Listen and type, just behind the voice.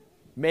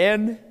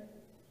Men,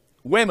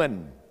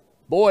 women,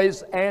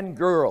 boys and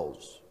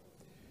girls,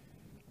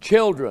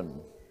 children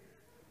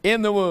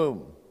in the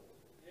womb,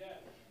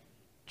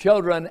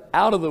 children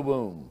out of the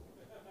womb,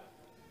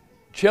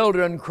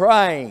 children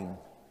crying,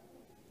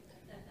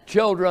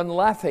 children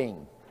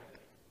laughing,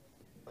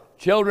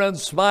 children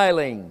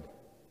smiling.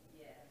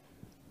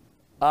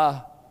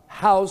 A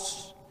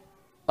house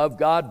of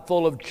God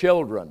full of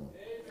children.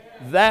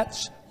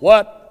 That's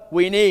what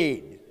we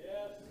need.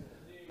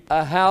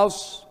 A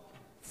house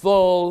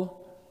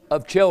full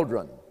of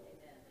children.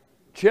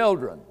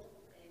 Children.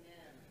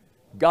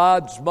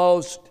 God's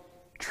most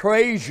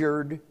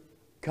treasured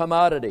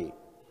commodity.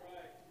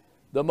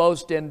 The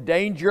most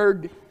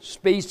endangered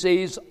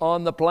species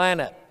on the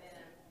planet.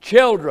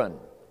 Children.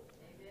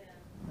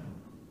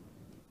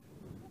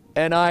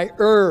 And I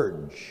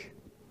urge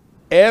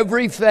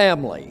every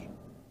family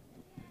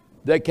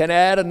that can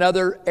add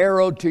another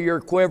arrow to your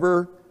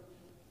quiver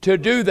to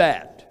do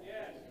that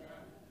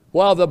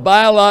while the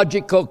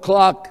biological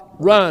clock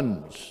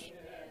runs.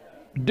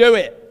 Do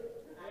it.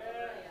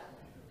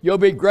 You'll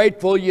be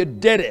grateful you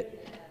did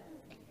it.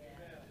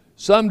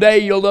 Someday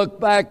you'll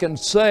look back and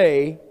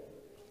say,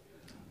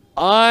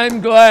 I'm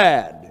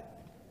glad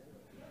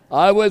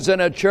I was in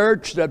a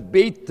church that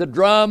beat the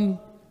drum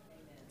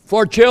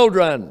for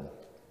children.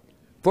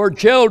 For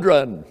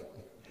children.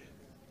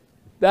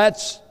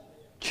 That's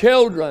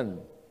children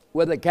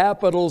with a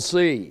capital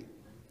C.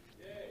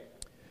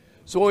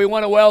 So we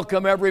want to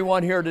welcome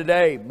everyone here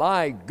today.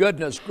 My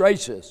goodness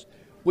gracious,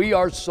 we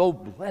are so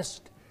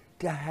blessed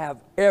to have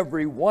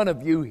every one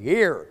of you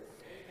here.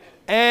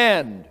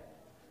 And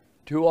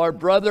to our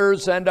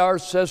brothers and our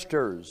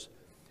sisters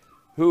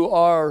who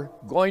are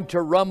going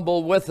to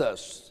rumble with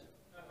us.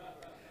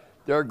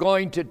 They're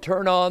going to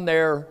turn on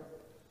their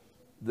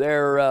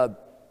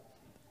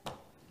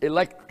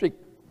electric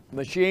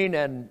machine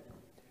and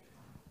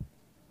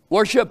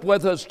worship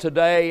with us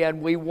today,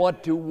 and we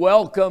want to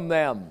welcome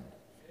them.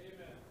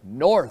 Amen.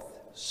 North,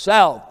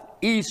 south,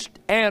 east,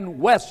 and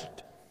west.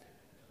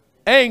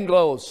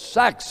 Anglo,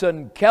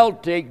 Saxon,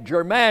 Celtic,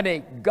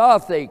 Germanic,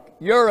 Gothic,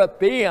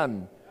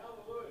 European,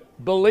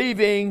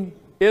 believing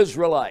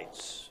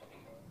Israelites.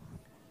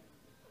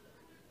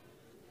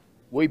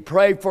 We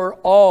pray for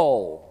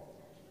all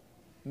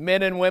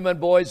men and women,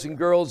 boys and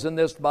girls in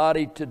this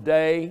body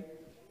today.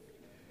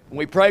 And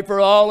we pray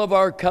for all of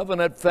our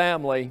covenant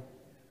family.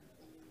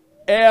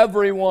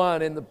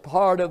 Everyone in the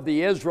part of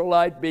the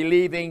Israelite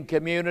believing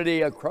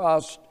community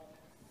across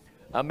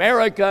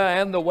America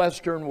and the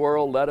Western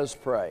world, let us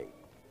pray.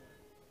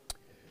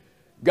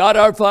 God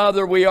our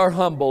Father, we are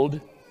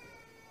humbled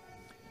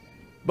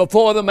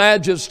before the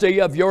majesty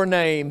of your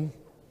name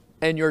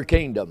and your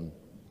kingdom.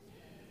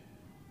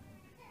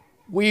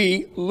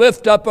 We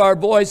lift up our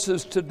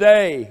voices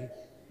today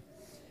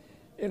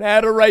in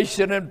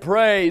adoration and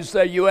praise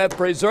that you have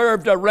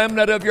preserved a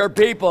remnant of your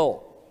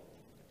people.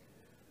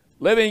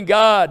 Living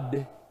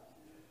God,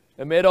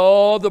 amid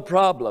all the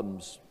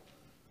problems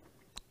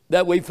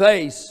that we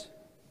face,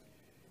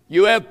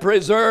 you have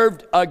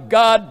preserved a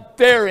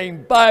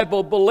God-fearing,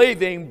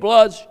 Bible-believing,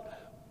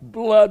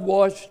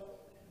 blood-washed,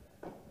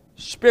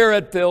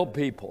 Spirit-filled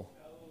people.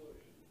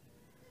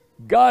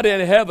 God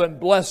in heaven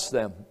bless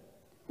them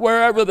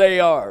wherever they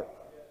are,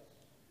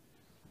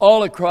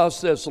 all across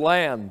this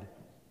land.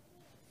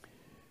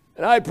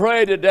 And I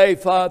pray today,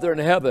 Father in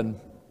heaven,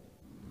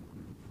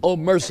 oh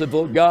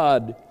merciful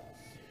God,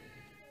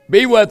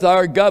 be with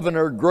our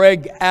Governor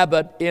Greg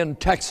Abbott in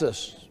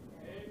Texas.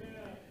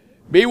 Amen.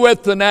 Be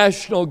with the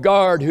National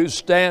Guard who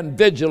stand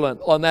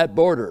vigilant on that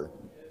border.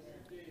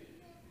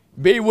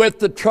 Be with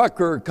the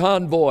trucker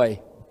convoy,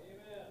 amen,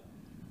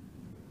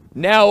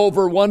 now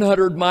over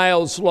 100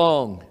 miles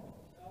long,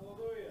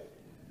 hallelujah,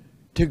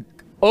 to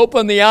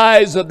open the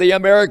eyes of the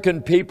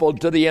American people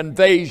to the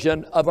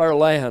invasion of our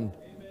land.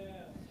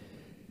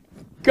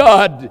 Amen.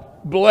 God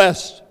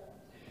bless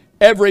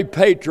every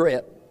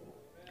patriot,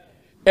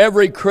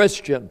 every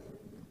Christian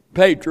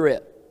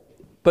patriot,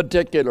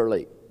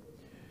 particularly.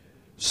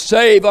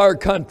 Save our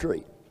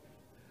country.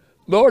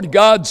 Lord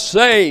God,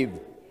 save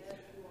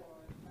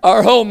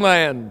our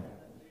homeland,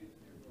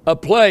 a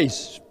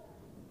place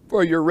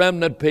for your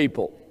remnant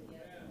people.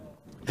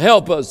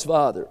 Help us,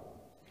 Father.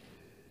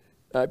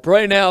 I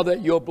pray now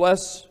that you'll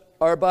bless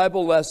our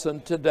Bible lesson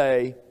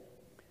today,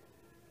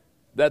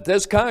 that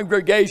this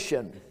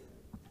congregation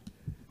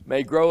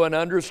may grow in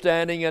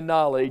understanding and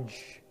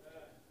knowledge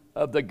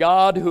of the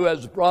God who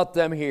has brought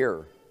them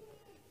here,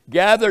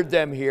 gathered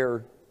them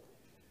here,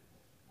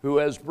 who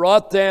has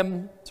brought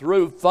them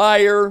through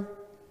fire,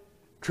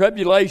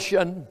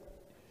 tribulation,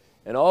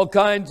 and all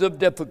kinds of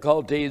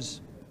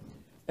difficulties,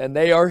 and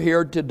they are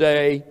here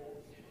today.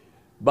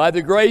 By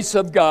the grace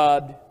of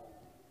God,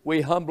 we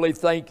humbly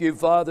thank you,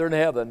 Father in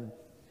heaven.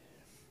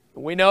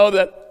 We know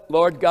that,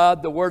 Lord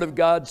God, the Word of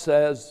God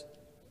says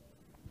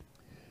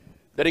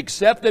that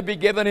except it be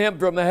given him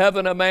from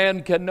heaven, a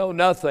man can know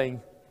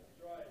nothing.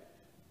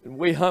 And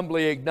we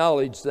humbly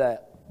acknowledge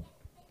that.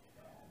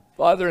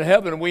 Father in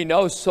heaven, we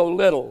know so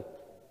little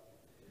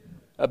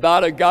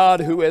about a God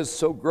who is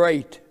so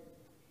great.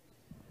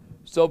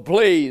 So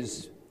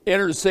please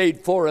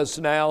intercede for us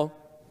now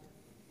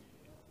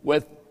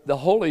with the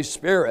Holy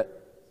Spirit.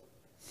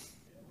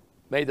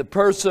 May the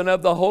person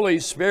of the Holy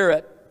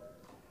Spirit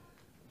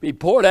be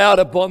poured out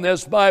upon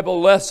this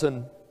Bible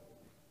lesson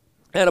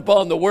and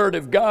upon the Word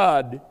of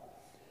God,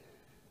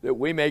 that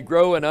we may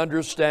grow in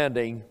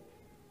understanding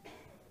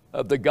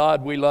of the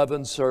God we love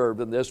and serve.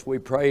 And this we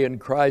pray in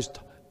Christ's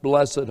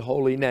blessed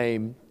holy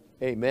name.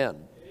 Amen.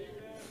 Amen.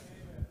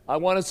 I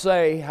want to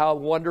say how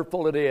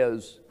wonderful it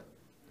is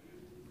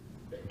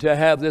to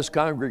have this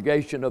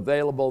congregation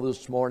available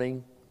this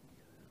morning,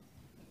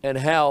 and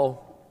how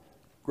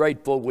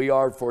grateful we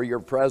are for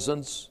your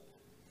presence.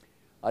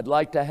 I'd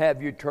like to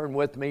have you turn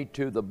with me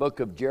to the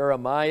book of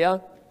Jeremiah.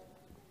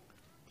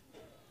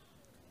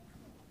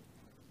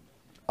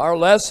 Our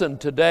lesson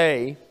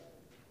today,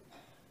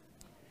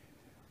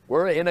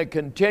 we're in a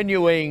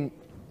continuing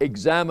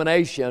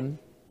examination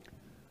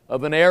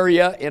of an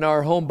area in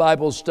our home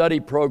Bible study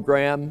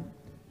program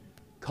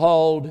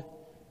called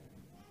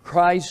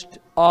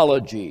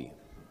Christology.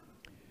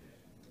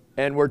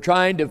 And we're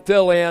trying to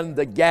fill in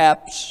the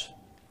gaps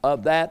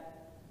of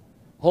that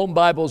home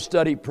Bible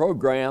study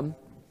program.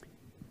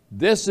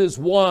 This is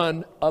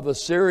one of a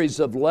series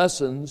of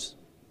lessons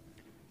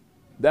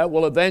that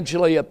will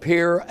eventually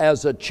appear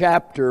as a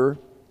chapter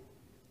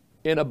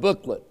in a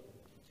booklet.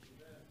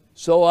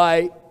 So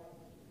I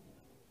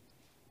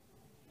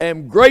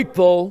am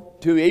grateful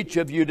to each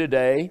of you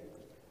today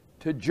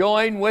to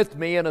join with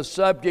me in a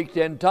subject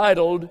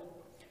entitled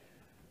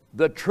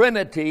The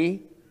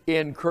Trinity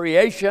in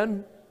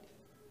Creation,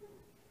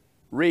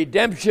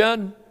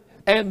 Redemption,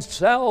 and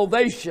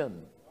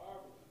Salvation.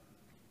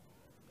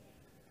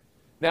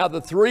 Now, the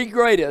three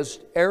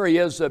greatest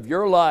areas of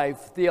your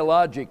life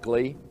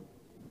theologically,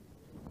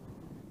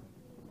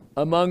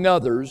 among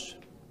others,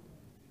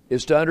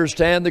 is to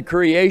understand the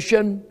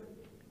creation,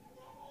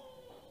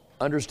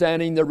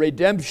 understanding the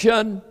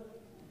redemption,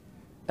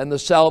 and the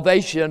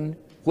salvation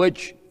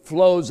which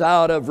flows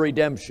out of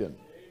redemption.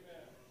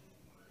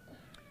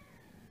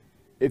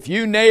 If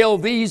you nail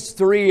these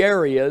three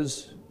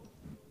areas,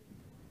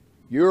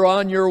 you're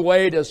on your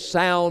way to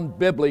sound,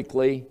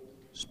 biblically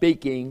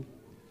speaking,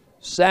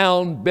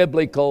 sound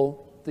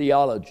biblical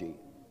theology.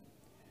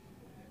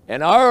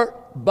 And our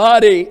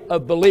body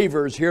of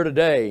believers here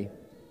today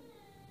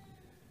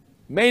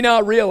may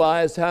not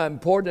realize how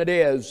important it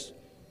is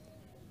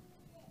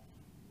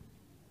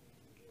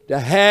to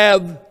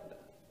have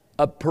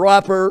a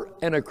proper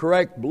and a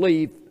correct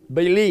belief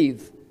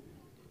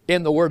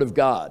in the Word of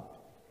God.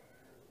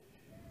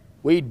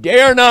 We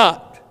dare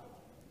not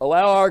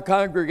allow our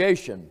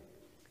congregation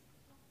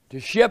to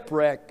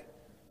shipwreck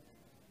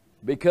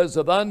because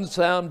of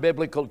unsound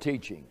biblical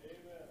teaching.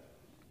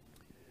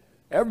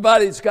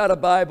 Everybody's got a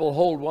Bible,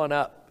 hold one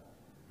up.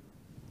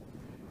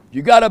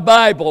 You got a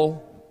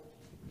Bible,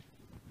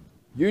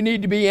 you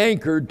need to be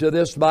anchored to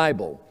this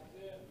Bible.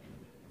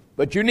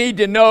 But you need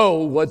to know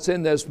what's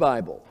in this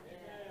Bible.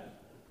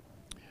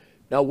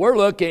 Now we're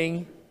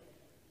looking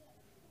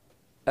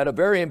at a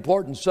very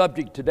important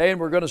subject today, and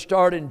we're going to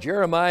start in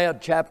Jeremiah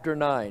chapter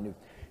 9.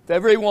 If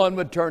everyone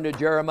would turn to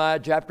Jeremiah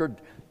chapter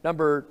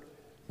number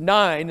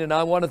 9, and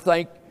I want to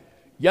thank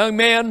young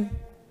men,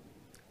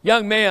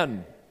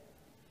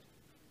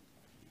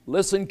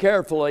 listen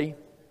carefully.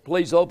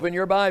 Please open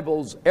your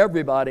Bibles,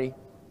 everybody.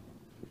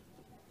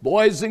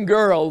 Boys and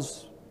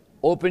girls,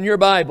 open your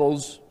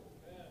Bibles.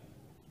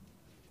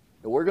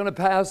 We're going to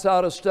pass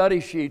out a study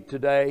sheet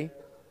today.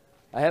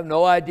 I have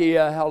no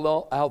idea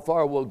how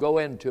far we'll go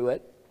into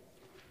it,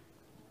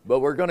 but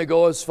we're going to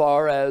go as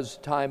far as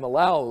time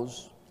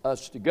allows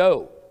us to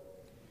go.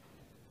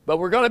 But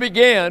we're going to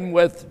begin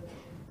with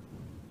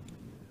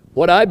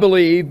what I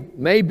believe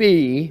may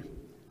be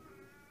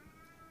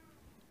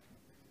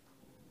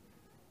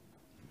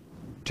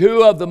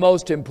two of the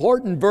most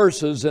important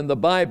verses in the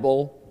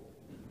Bible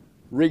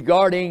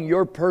regarding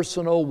your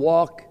personal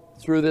walk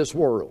through this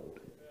world.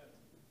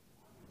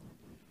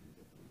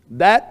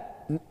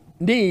 That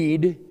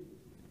need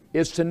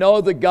is to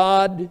know the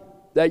God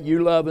that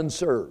you love and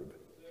serve.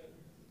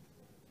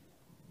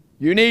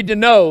 You need to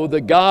know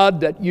the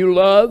God that you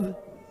love,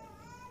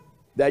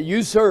 that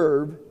you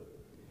serve,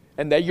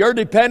 and that you're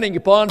depending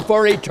upon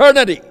for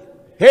eternity.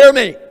 Hear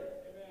me.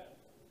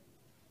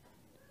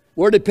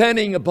 We're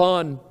depending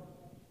upon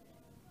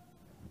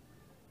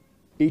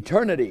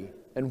eternity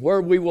and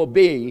where we will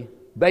be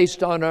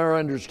based on our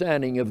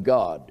understanding of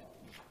God.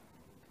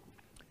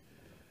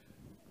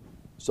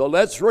 So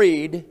let's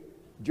read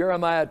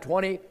Jeremiah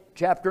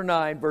chapter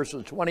 9,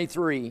 verses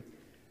 23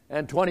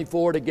 and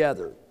 24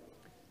 together.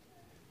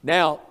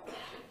 Now,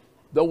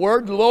 the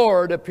word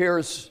Lord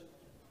appears,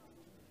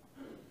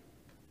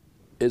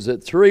 is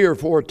it 3 or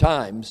 4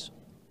 times?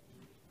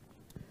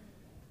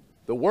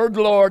 The word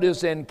Lord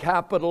is in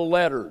capital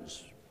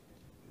letters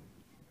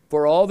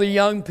for all the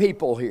young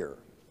people here.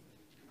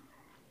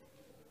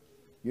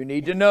 You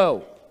need to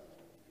know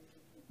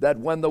that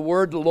when the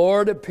word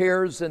Lord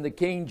appears in the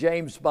King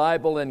James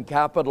Bible in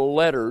capital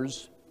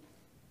letters,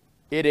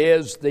 it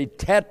is the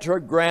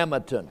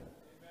tetragrammaton.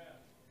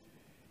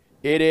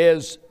 It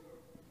is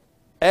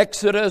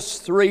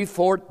Exodus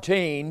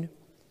 3:14,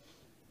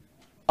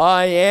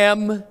 I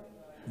am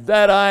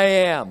that I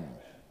am.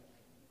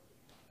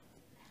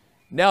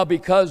 Now,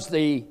 because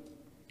the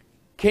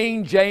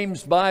King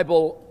James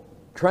Bible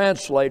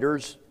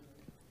translators,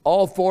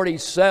 all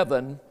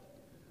 47,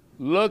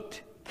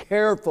 looked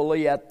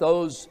carefully at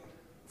those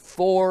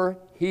 4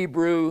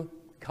 Hebrew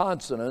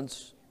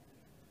consonants,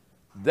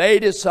 they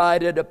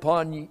decided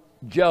upon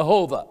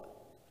Jehovah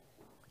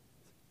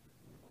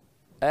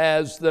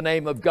as the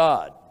name of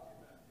God.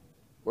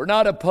 We're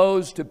not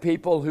opposed to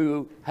people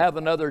who have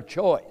another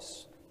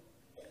choice.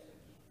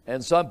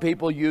 And some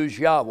people use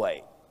Yahweh.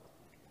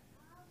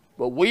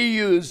 But we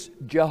use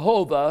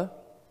Jehovah,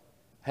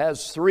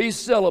 has 3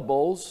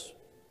 syllables,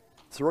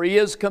 3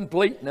 is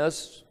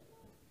completeness,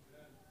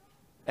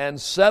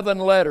 and 7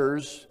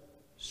 letters,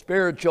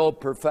 spiritual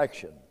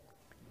perfection.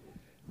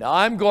 Now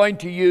I'm going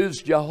to use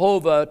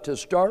Jehovah to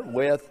start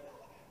with.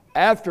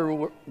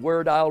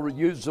 Afterward I'll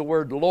use the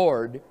word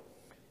Lord,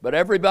 but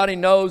everybody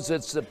knows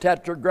it's the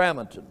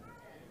Tetragrammaton.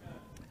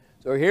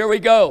 So here we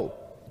go,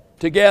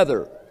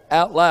 together,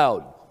 out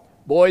loud.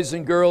 Boys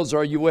and girls,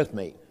 are you with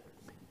me?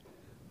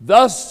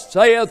 Thus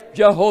saith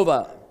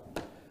Jehovah,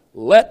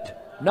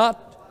 let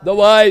not the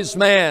wise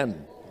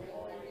man.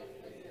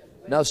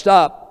 Now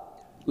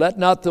stop. Let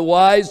not the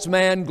wise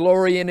man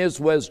glory in his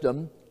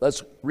wisdom.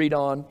 Let's read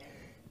on.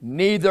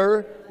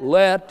 Neither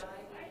let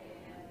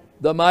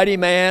the mighty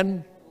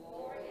man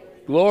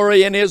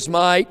glory in his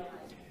might.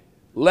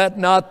 Let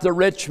not the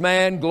rich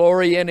man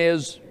glory in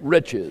his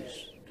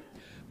riches.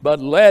 But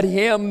let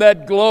him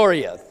that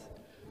glorieth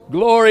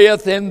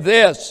in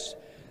this,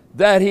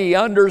 that he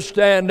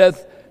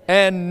understandeth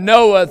and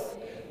knoweth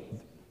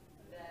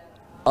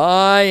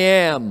I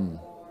am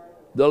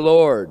the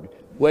Lord,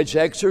 which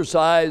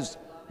exercise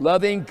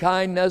loving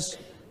kindness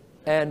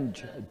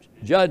and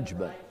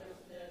judgment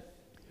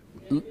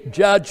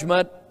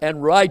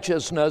and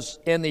righteousness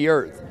in the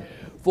earth.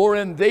 For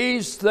in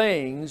these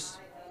things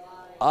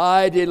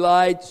I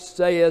delight,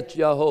 saith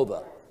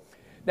Jehovah.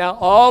 Now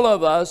all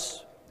of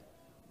us,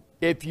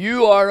 if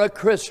you are a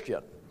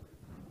Christian,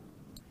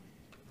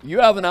 you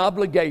have an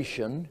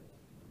obligation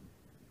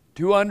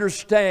to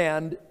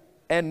understand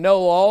and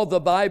know all the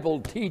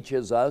Bible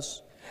teaches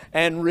us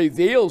and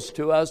reveals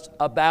to us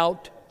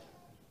about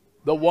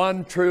the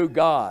one true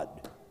God.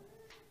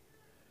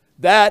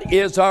 That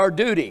is our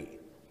duty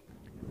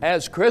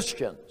as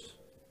Christians.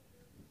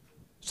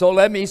 So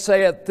let me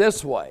say it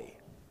this way.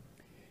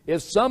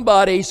 If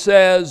somebody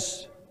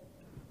says,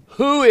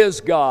 who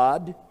is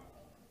God?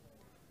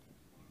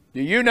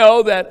 Do you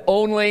know that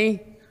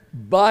only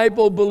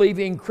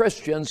Bible-believing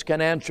Christians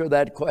can answer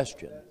that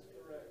question?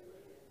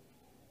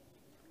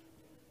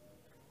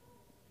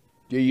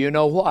 Do you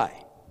know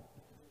why?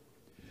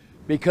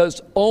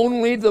 Because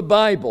only the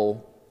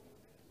Bible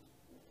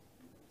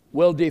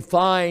will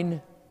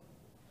define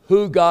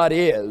who God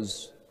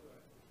is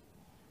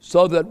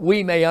so that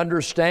we may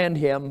understand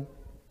Him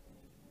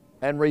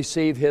and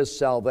receive His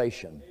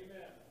salvation.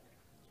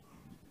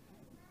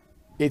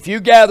 If you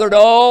gathered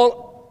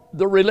all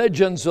the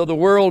religions of the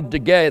world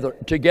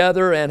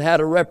together and had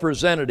a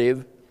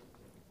representative,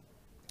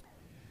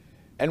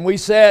 and we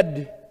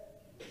said,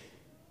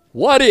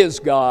 what is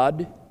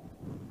God?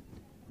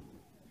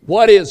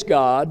 What is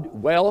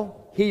God?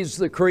 Well, He's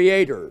the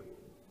Creator.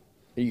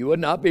 You would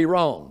not be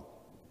wrong.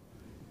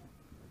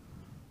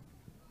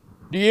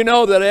 Do you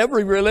know that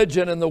every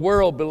religion in the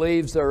world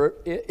believes there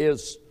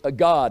is a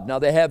God? Now,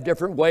 they have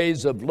different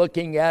ways of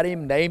looking at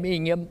Him,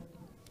 naming Him,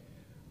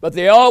 but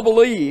they all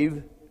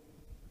believe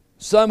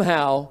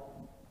somehow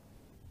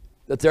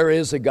that there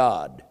is a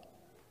God.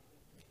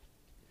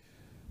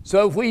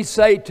 So if we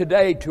say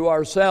today to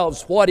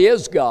ourselves, what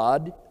is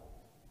God?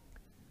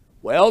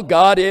 Well,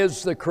 God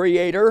is the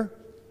Creator,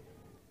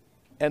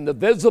 and the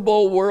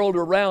visible world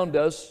around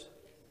us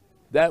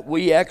that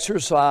we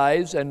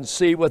exercise and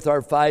see with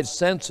our 5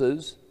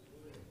 senses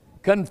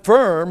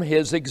confirm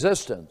His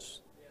existence.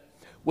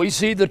 We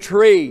see the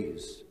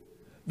trees,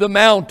 the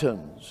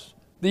mountains,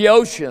 the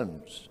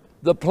oceans,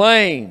 the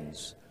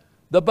plains,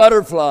 the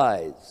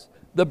butterflies,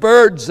 the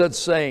birds that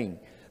sing.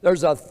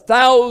 There's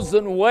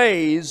 1,000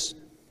 ways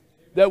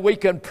that we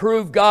can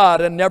prove God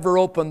and never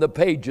open the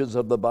pages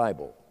of the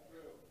Bible.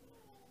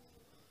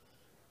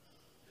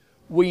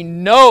 We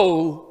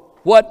know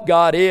what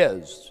God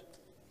is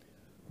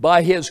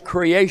by His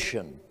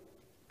creation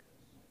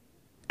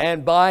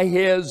and by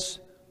His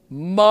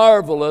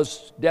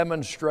marvelous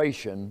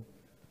demonstration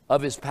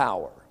of His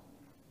power.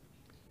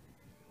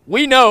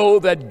 We know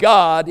that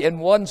God in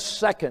 1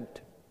 second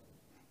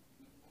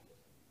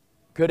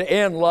could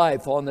end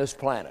life on this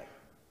planet.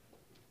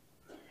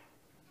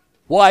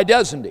 Why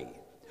doesn't He?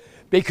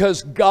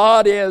 Because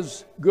God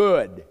is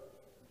good.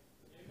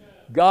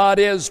 God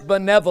is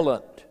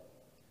benevolent.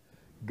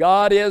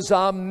 God is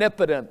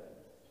omnipotent,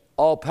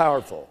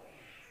 all-powerful.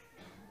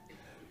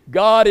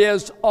 God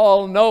is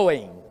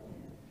all-knowing.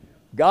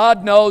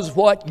 God knows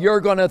what you're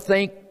going to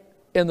think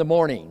in the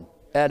morning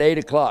at 8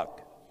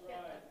 o'clock.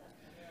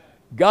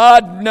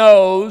 God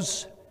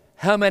knows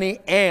how many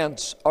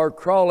ants are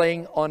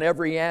crawling on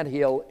every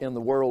anthill in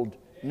the world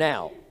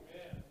now.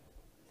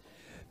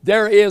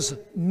 There is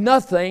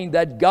nothing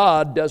that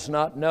God does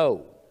not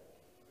know.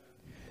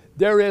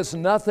 There is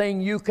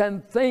nothing you can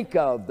think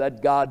of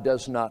that God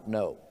does not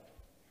know.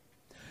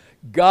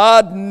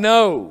 God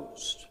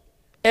knows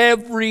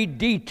every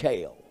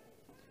detail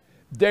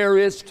there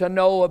is to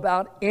know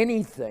about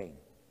anything.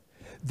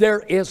 There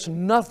is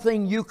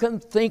nothing you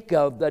can think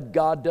of that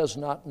God does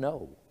not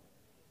know.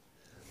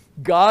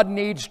 God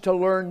needs to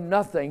learn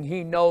nothing.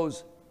 He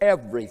knows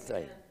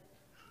everything.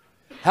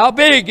 How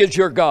big is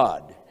your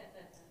God?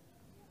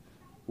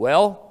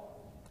 Well,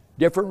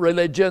 different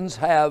religions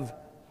have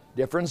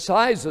different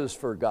sizes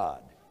for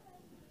God.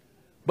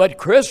 But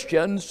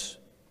Christians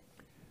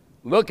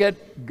look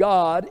at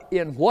God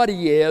in what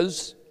He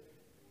is,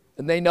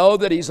 and they know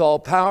that He's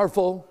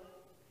all-powerful,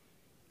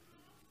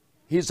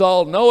 He's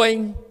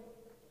all-knowing,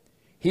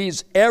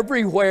 He's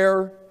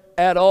everywhere,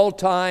 at all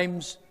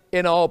times,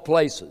 in all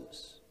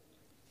places.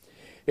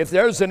 If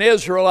there's an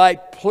Israelite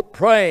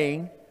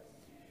praying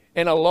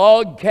in a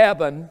log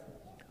cabin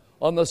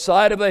on the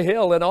side of a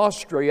hill in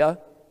Austria,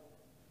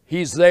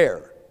 He's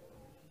there.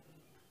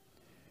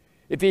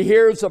 If he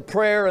hears a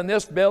prayer in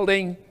this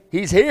building,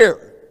 He's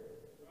here.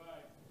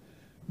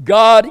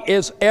 God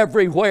is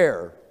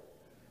everywhere,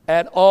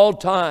 at all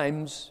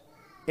times,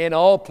 in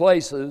all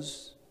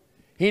places.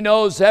 He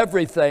knows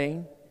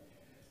everything.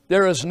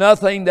 There is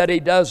nothing that He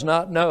does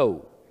not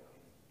know.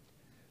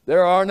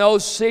 There are no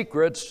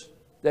secrets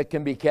that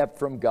can be kept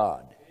from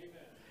God.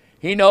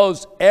 He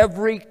knows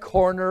every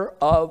corner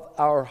of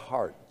our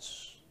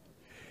hearts.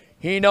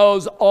 He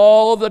knows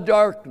all the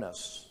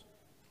darkness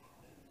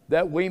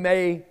that we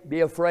may be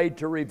afraid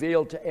to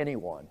reveal to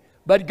anyone.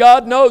 But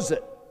God knows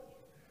it.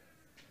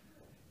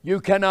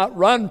 You cannot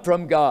run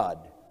from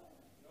God.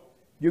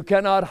 You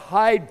cannot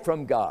hide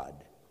from God.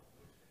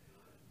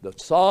 The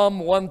Psalm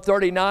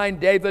 139,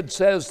 David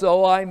says,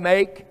 though I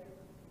make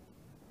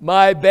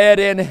my bed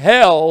in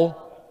hell,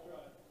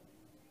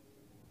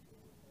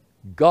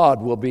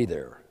 God will be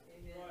there.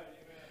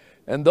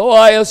 And though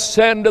I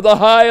ascend to the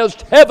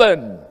highest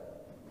heaven,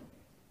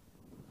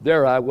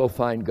 there I will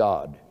find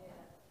God.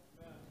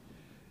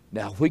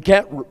 Now, we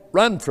can't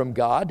run from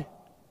God,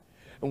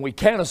 and we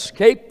can't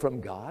escape from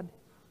God.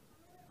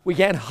 We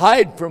can't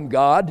hide from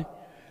God.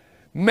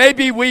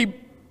 Maybe we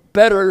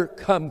better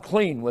come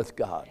clean with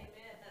God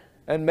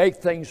and make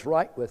things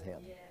right with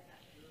Him.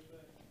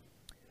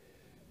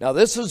 Now,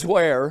 this is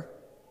where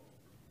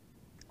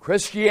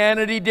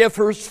Christianity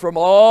differs from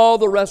all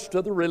the rest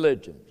of the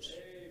religions.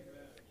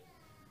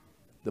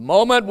 The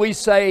moment we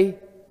say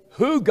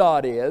who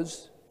God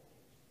is,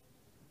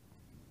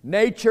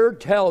 nature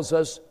tells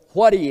us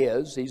what He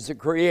is. He's the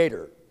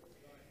creator.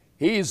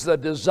 He's the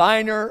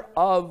designer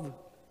of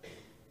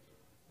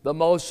the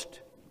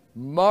most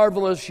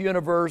marvelous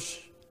universe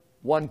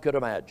one could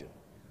imagine.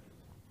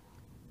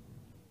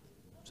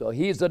 So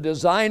He's a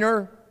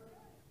designer,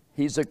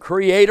 He's a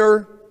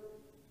creator,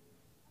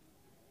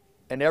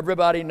 and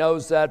everybody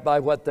knows that by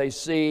what they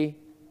see,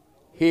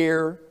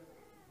 hear,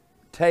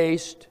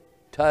 taste,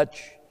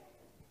 touch,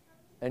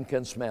 and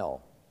can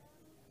smell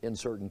in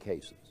certain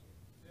cases.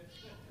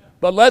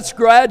 But let's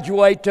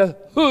graduate to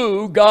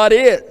who God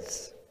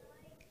is.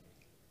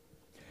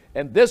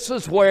 And this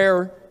is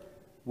where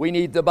we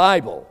need the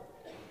Bible.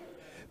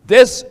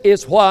 This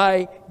is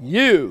why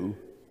you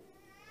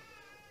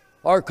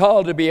are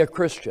called to be a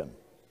Christian.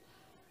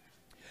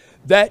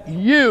 That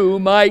you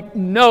might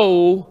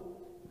know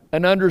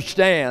and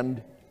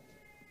understand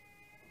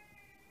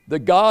the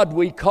God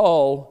we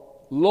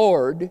call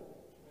Lord,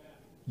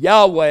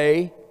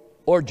 Yahweh,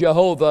 or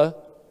Jehovah.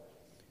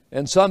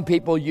 And some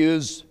people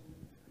use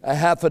a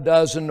half a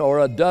dozen or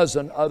a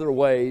dozen other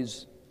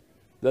ways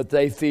that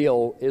they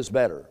feel is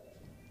better.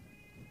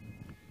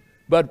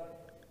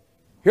 But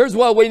here's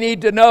what we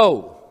need to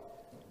know.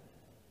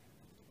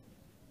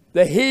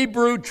 The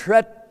Hebrew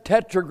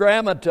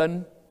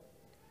tetragrammaton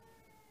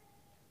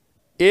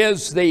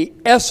is the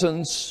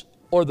essence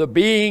or the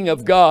being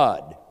of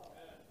God.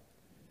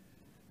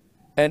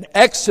 And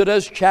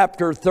Exodus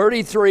chapter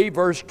 33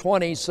 verse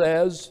 20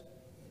 says,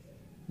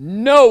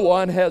 no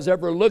one has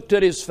ever looked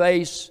at His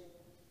face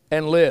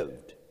and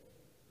lived.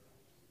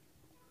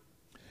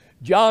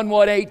 John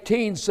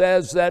 1:18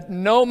 says that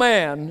no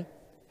man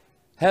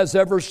has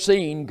ever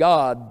seen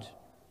God.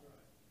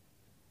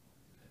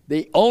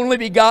 The only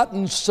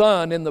begotten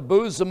Son in the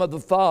bosom of the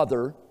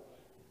Father,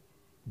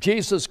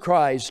 Jesus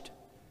Christ,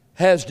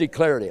 has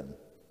declared Him.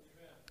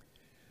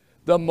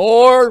 The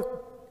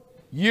more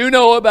you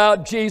know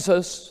about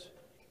Jesus,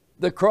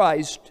 the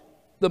Christ,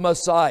 the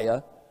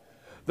Messiah,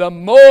 the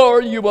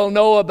more you will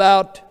know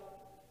about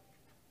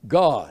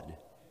God.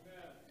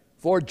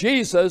 For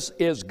Jesus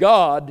is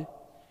God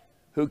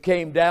who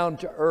came down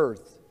to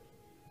earth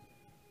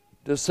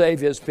to save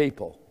His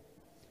people.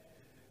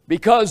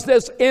 Because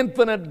this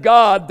infinite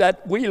God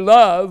that we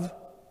love,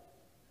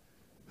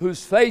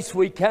 whose face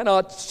we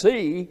cannot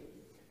see,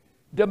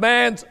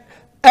 demands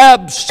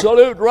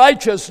absolute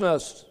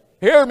righteousness.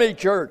 Hear me,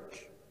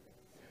 church.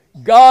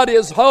 God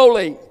is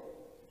holy.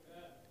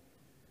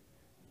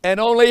 And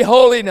only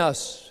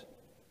holiness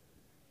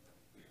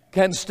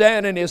can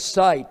stand in His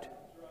sight.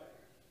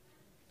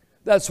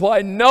 That's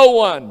why no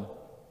one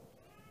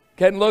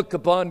can look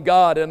upon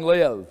God and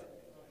live.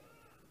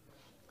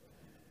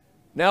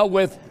 Now,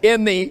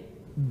 within the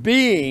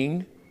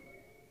being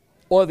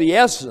or the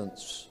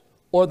essence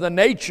or the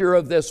nature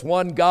of this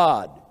one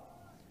God,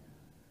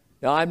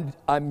 now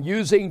I'm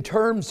using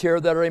terms here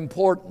that are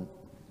important.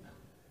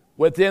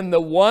 Within the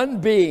one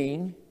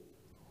being,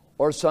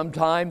 or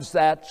sometimes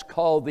that's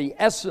called the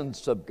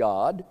essence of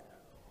God,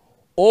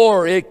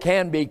 or it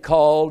can be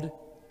called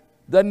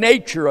the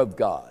nature of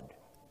God.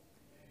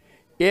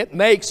 It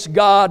makes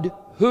God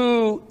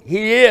who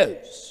He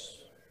is.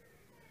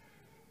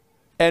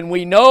 And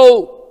we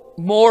know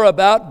more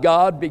about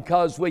God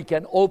because we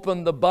can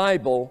open the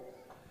Bible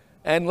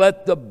and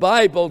let the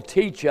Bible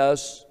teach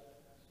us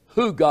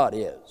who God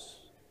is.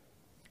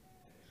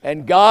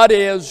 And God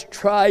is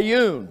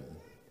triune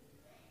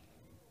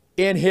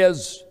in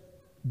His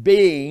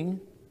being,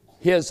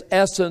 His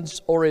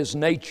essence, or His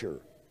nature.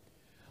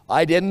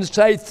 I didn't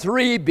say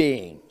three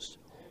beings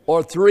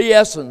or three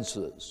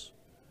essences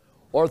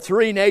or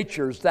three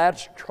natures.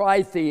 That's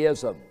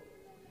tritheism.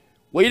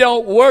 We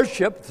don't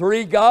worship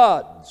three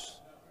gods.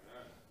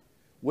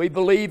 We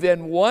believe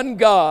in one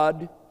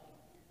God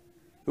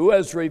who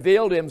has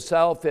revealed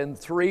Himself in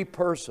three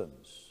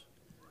persons.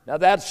 Now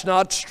that's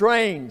not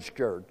strange,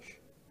 church.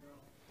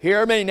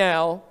 Hear me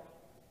now.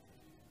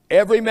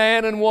 Every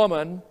man and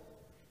woman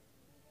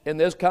in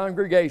this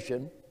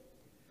congregation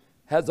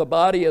has a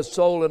body, a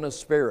soul, and a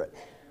spirit.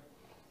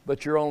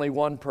 But you're only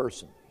one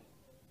person.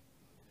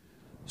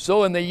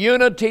 So in the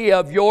unity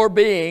of your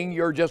being,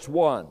 you're just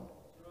one.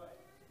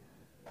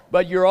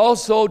 But you're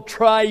also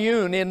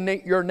triune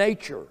in your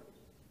nature,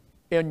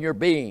 in your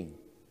being.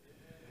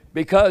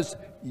 Because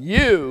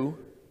you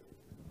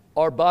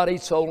are body,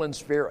 soul, and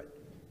spirit.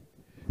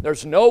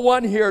 There's no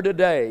one here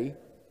today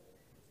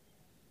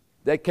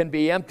that can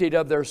be emptied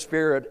of their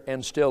spirit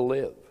and still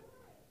live.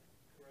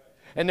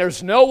 And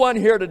there's no one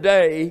here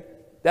today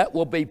that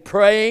will be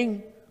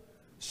praying,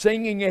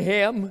 singing a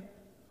hymn,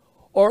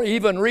 or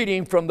even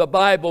reading from the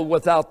Bible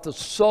without the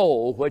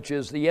soul, which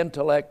is the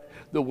intellect,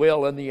 the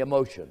will, and the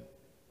emotion.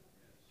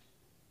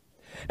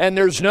 And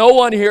there's no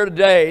one here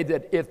today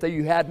that if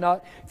you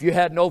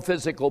had no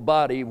physical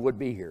body would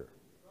be here.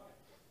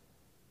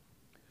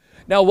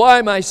 Now, why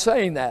am I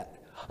saying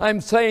that?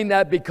 I'm saying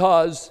that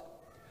because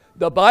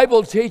the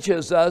Bible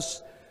teaches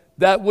us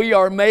that we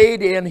are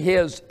made in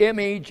His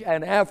image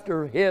and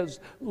after His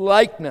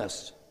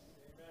likeness.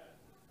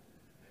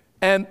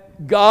 And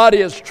God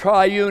is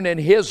triune in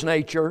His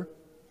nature.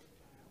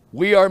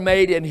 We are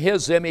made in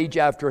His image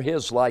after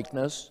His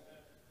likeness.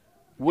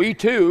 We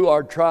too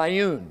are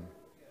triune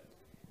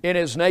in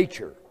His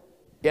nature.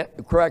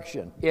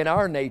 In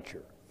our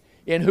nature.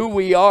 In who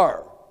we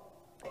are.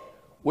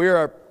 We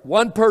are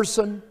one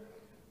person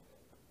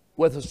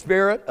with a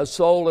spirit, a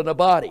soul, and a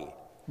body.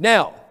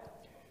 Now,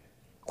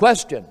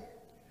 question.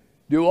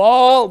 Do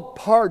all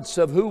parts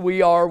of who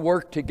we are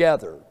work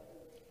together?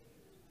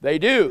 They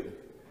do.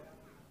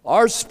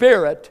 Our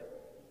spirit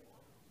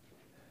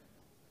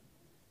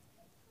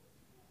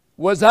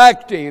was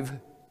active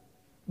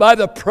by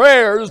the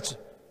prayers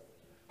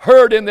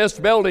heard in this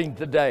building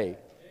today.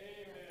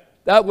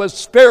 That was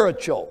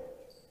spiritual.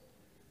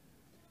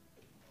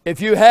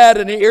 If you had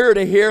an ear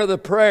to hear the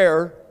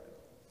prayer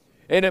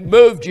and it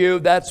moved you,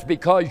 that's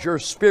because your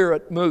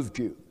spirit moved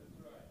you.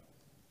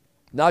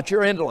 Not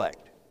your intellect.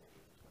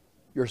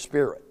 Your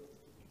spirit.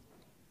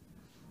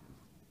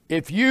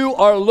 If you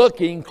are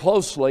looking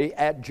closely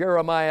at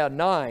Jeremiah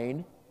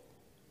 9,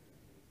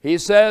 he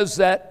says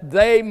that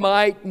they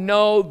might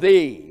know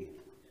Thee,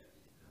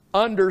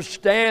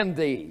 understand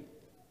Thee.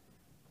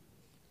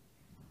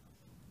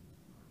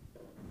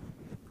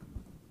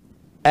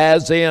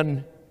 As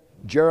in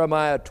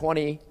Jeremiah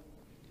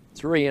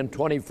 23 and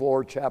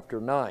 24, chapter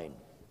 9.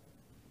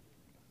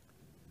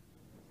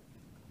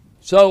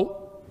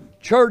 So,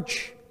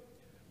 church,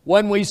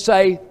 when we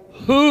say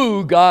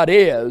who God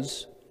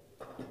is,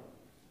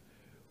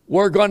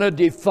 we're going to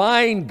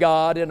define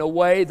God in a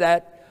way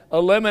that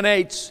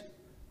eliminates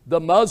the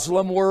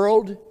Muslim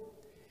world.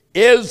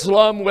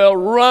 Islam will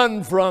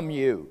run from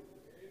you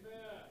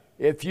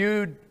if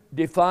you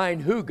define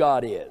who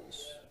God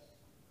is.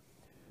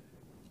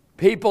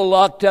 People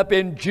locked up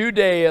in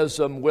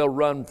Judaism will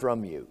run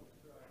from you.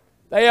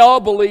 They all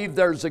believe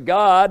there's a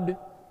God,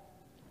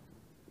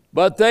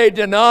 but they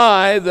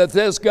deny that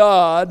this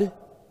God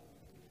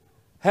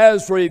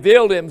has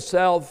revealed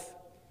Himself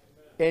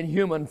in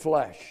human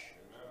flesh.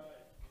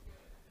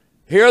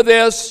 Hear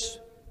this.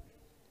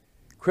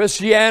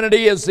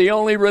 Christianity is the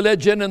only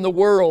religion in the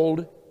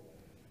world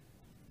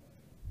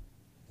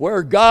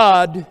where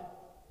God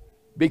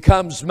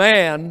becomes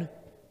man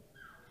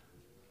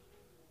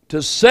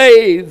to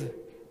save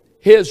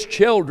His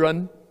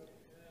children,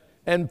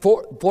 and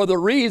for the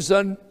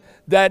reason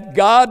that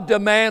God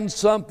demands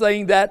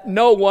something that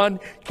no one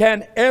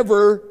can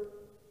ever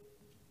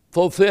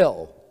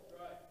fulfill.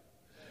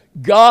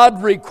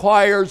 God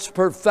requires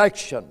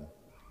perfection.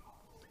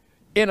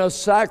 in a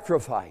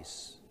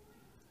sacrifice,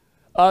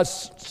 a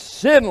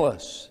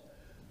sinless,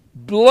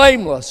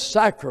 blameless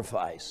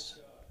sacrifice.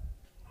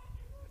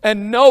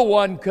 And no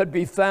one could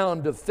be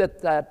found to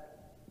fit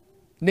that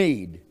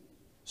need.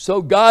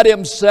 So God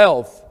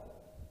Himself,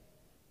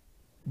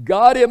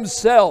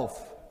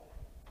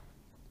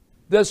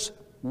 this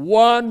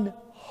one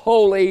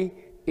holy,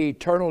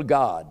 eternal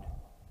God,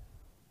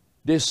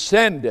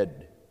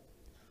 descended.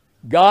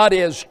 God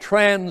is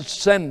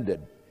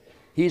transcended.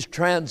 He's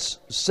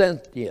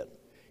transcendent.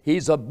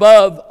 He's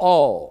above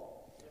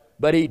all.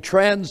 But He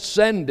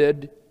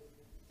transcended.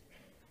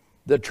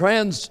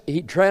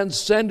 He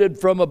transcended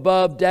from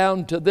above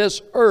down to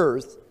this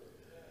earth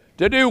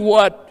to do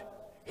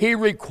what He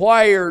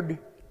required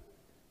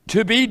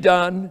to be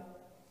done,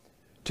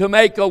 to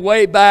make a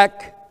way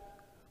back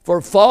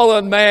for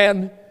fallen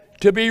man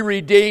to be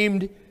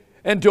redeemed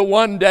and to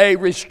one day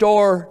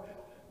restore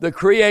the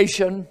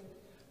creation,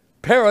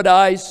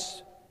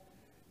 paradise,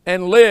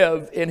 and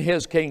live in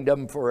His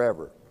kingdom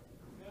forever.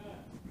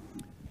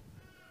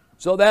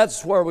 So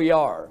that's where we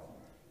are.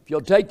 If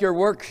you'll take your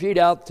worksheet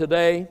out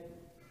today,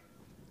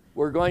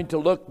 we're going to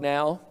look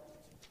now,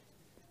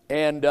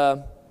 and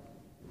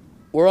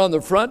we're on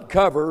the front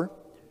cover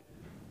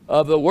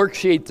of the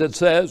worksheet that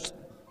says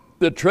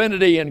the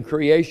Trinity in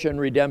creation,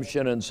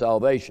 redemption, and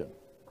salvation.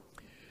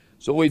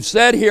 So we've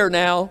said here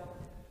now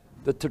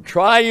that the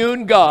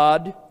triune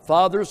God,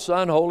 Father,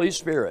 Son, Holy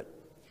Spirit,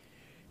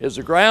 is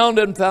the ground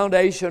and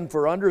foundation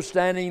for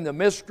understanding the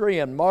mystery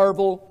and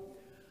marvel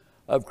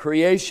of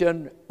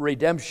creation,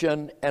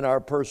 redemption, and our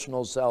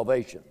personal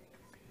salvation.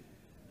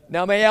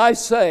 Now, may I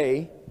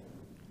say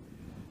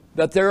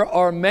that there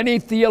are many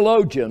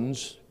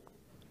theologians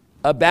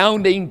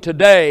abounding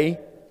today,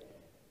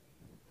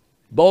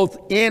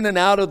 both in and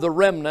out of the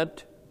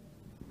remnant,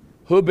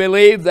 who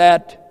believe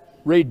that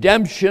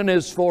redemption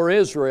is for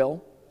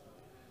Israel,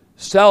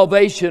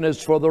 salvation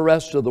is for the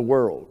rest of the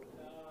world.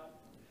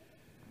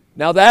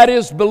 Now that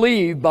is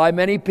believed by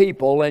many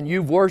people, and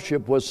you've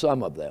worshiped with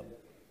some of them.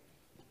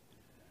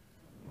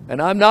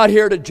 And I'm not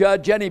here to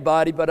judge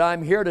anybody, but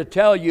I'm here to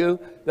tell you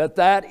that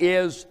that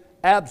is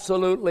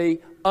absolutely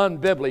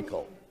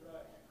unbiblical.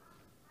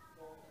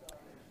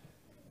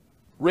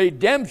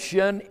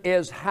 Redemption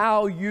is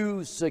how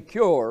you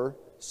secure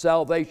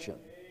salvation.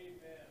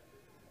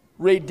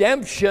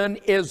 Redemption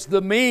is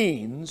the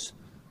means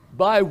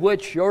by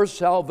which your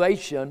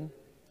salvation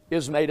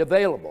is made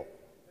available.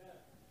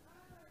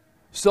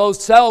 So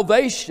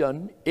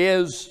salvation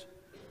is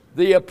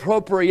the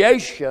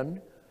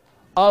appropriation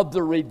of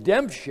the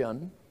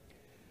redemption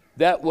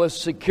that was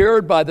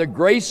secured by the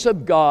grace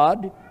of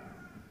God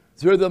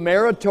through the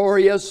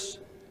meritorious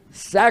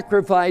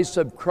sacrifice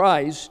of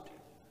Christ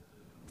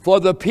for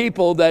the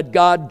people that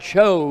God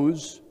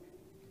chose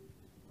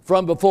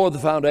from before the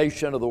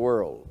foundation of the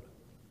world.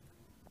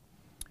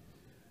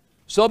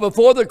 So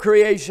before the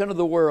creation of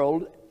the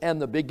world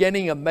and the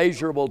beginning of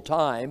measurable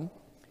time,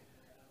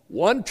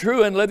 one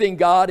true and living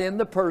God in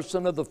the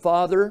person of the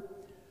Father,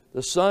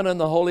 the Son, and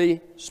the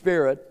Holy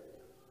Spirit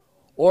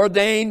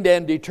ordained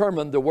and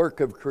determined the work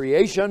of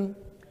creation,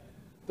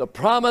 the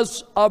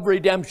promise of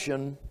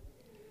redemption,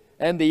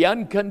 and the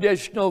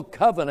unconditional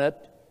covenant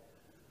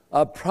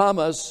of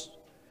promise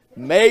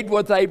made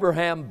with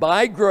Abraham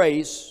by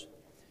grace,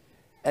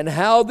 and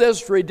how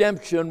this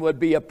redemption would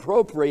be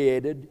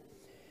appropriated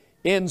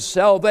in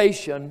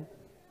salvation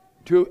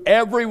to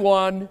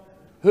everyone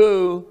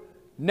who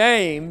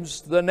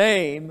names the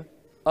name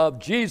of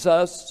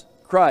Jesus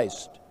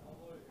Christ.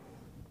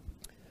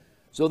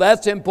 So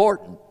that's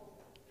important.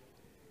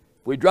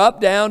 We drop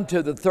down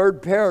to the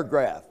third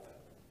paragraph.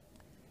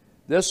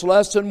 This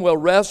lesson will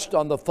rest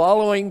on the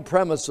following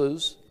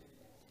premises,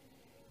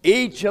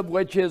 each of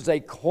which is a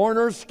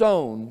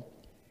cornerstone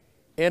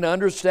in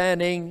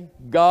understanding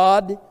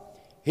God,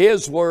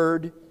 His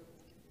Word,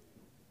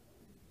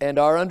 and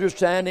our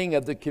understanding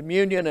of the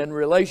communion and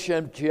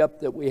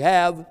relationship that we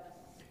have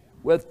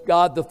with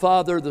God the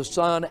Father, the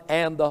Son,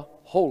 and the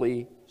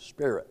Holy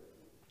Spirit.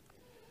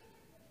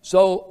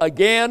 So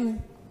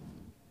again,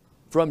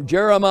 from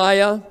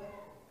Jeremiah,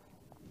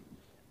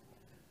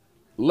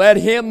 let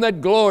him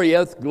that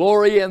glorieth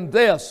glory in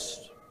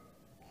this.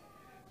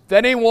 If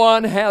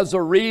anyone has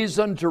a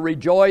reason to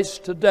rejoice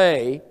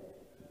today,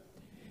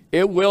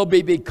 it will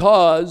be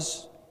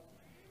because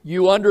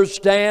you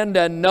understand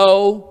and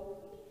know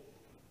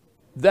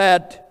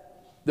that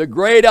the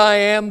great I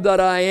am that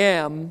I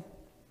am,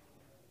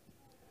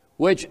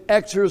 which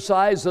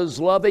exercises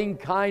loving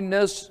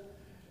kindness,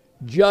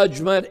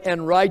 judgment,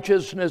 and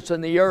righteousness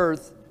in the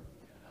earth,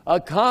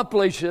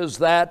 accomplishes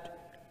that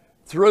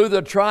through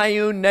the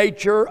triune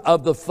nature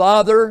of the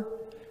Father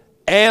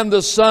and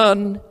the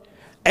Son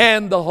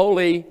and the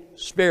Holy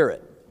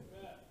Spirit.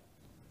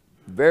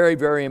 Very,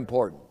 very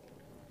important.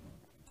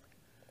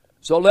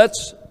 So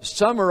let's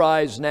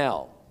summarize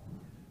now.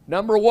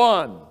 Number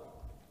one,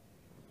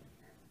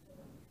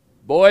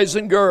 boys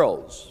and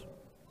girls,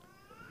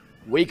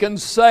 we can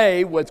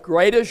say with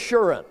great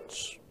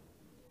assurance,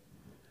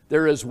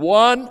 there is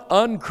one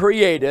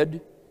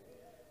uncreated,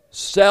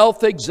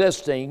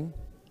 self-existing,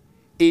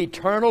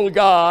 eternal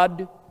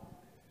God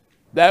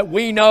that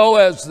we know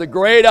as the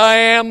great I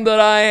am that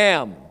I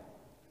am.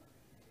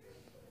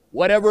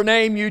 Whatever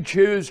name you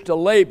choose to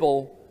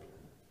label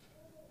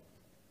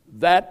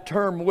that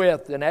term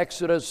with in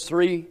Exodus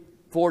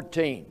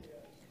 3:14.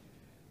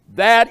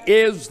 That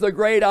is the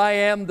great I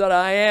am that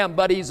I am,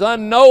 but He's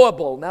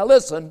unknowable. Now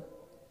listen,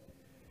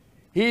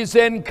 He's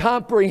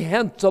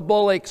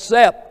incomprehensible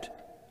except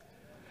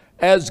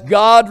as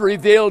God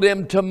revealed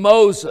Him to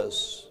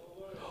Moses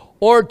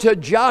or to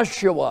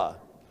Joshua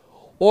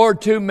or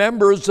to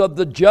members of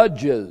the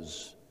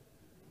judges.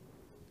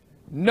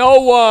 No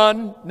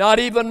one, not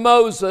even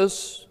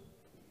Moses,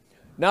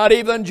 not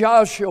even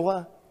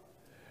Joshua,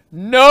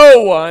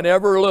 no one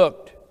ever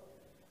looked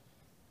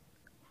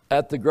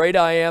at the great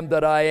I am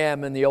that I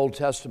am in the Old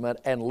Testament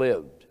and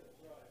lived.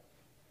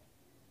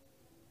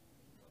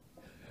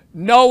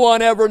 No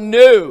one ever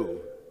knew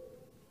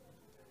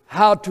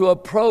how to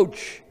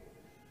approach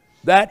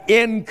that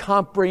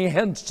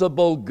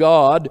incomprehensible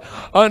God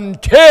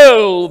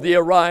until the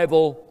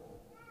arrival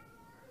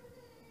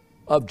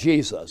of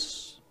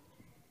Jesus,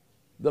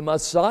 the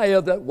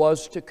Messiah that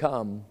was to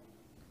come,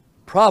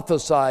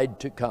 prophesied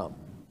to come.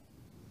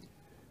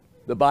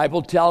 The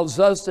Bible tells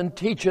us and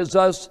teaches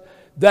us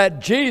that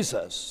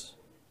Jesus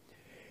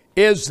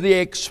is the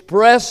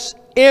express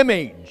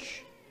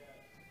image.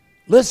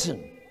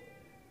 Listen,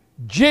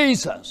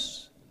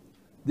 Jesus,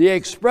 the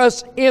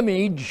express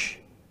image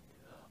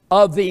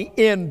of the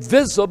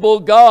invisible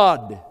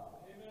God.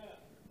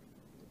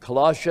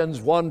 Colossians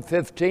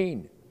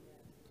 1:15.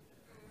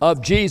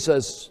 Of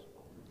Jesus,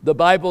 the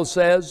Bible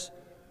says,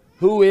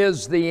 who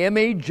is the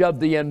image of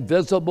the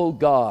invisible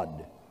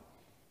God.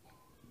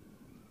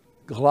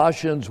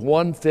 Colossians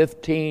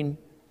 1:15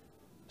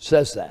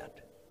 says that.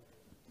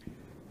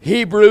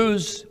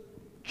 Hebrews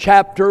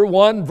chapter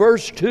 1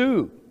 verse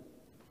 2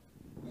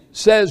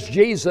 says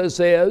Jesus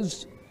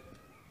is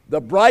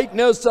the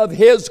brightness of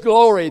His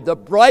glory, the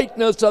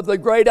brightness of the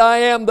great I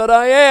am that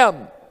I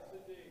am.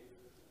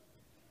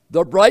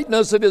 The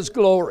brightness of His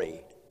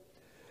glory.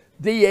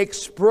 The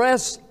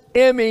express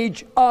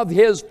image of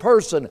His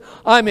person.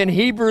 I'm in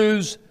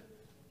Hebrews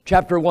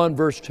chapter 1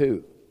 verse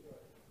 2.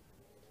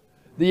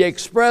 The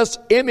express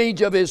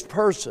image of His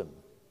person,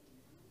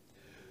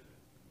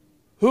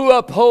 who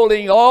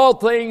upholding all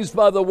things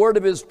by the word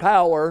of His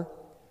power,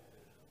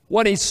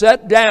 when He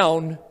sat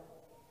down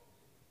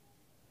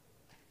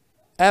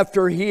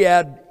after He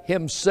had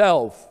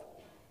Himself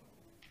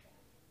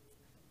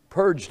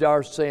purged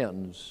our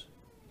sins,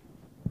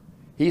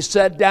 He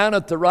sat down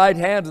at the right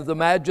hand of the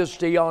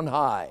Majesty on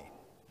high,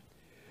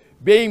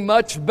 being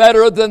much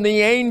better than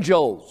the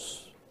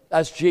angels.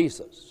 That's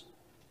Jesus.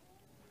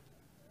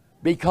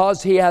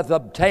 Because He hath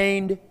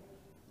obtained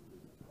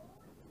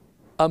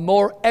a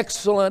more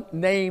excellent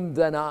name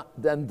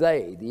than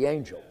they, the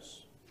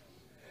angels.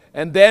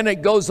 And then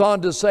it goes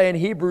on to say in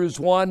Hebrews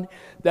 1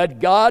 that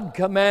God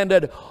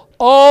commanded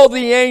all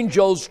the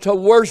angels to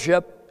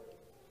worship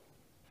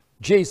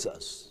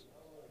Jesus.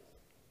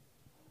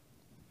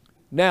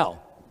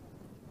 Now,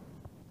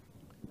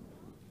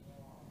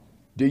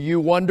 do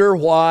you wonder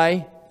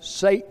why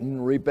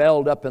Satan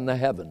rebelled up in the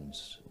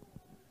heavens?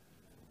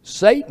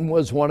 Satan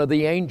was one of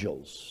the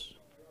angels.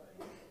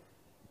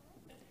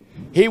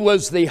 He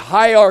was the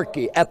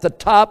hierarchy, at the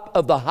top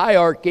of the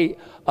hierarchy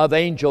of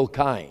angel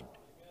kind.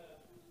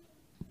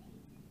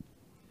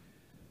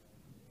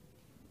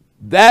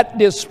 That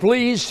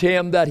displeased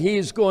him that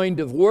he's going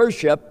to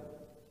worship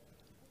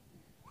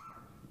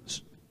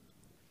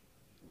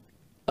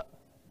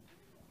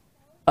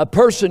a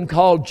person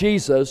called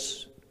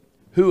Jesus,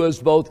 who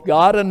is both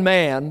God and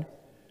man.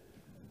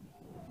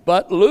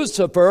 But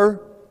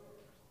Lucifer,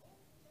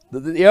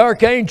 the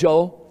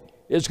archangel,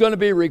 is going to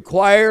be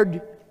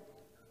required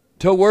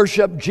to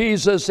worship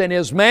Jesus in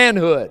His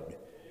manhood.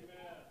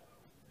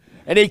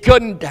 And he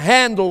couldn't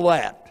handle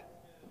that.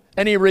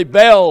 And he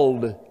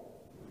rebelled.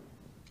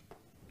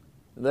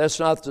 That's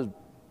not the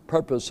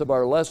purpose of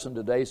our lesson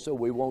today, so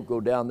we won't go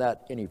down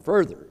that any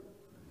further.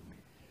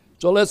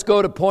 So let's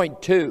go to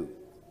point 2.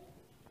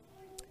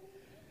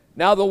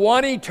 Now the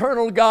one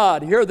eternal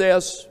God, hear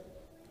this,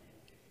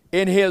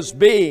 in His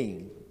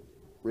being.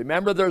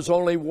 Remember, there's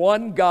only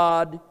one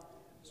God,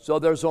 so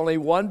there's only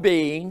one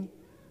being,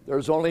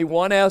 there's only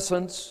one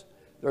essence,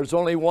 there's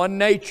only one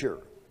nature.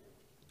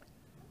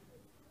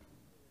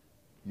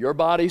 Your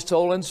body,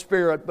 soul, and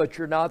spirit, but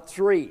you're not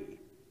three.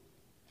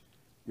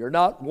 You're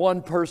not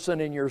one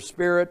person in your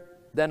spirit,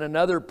 then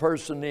another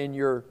person in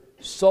your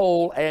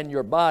soul and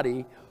your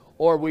body,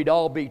 or we'd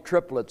all be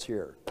triplets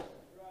here.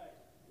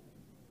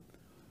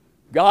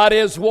 God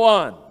is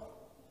one,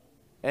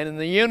 and in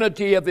the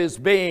unity of His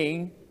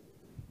being,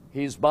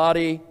 He's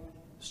body,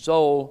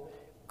 soul,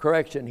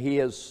 He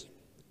is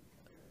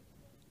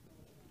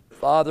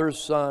Father,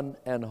 Son,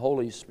 and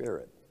Holy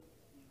Spirit.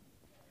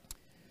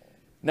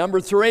 Number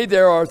 3,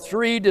 there are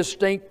 3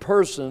 distinct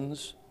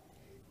persons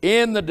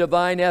in the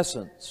divine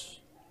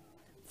essence: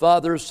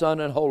 Father, Son,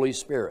 and Holy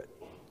Spirit.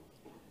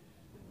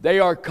 They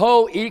are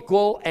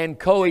co-equal and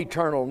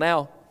co-eternal.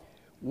 Now,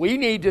 we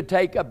need to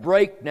take a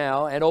break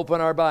now and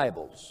open our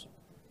Bibles.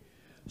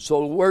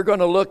 So we're going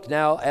to look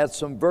now at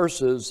some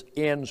verses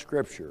in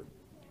Scripture.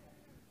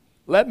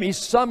 Let me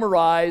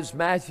summarize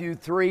Matthew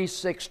 3,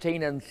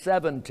 16 and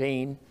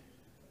 17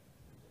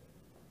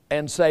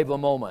 and save a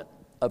moment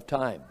of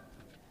time.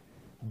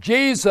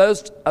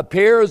 Jesus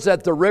appears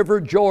at the River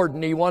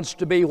Jordan. He wants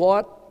to be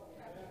what?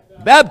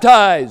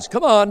 Baptized.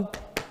 Come on.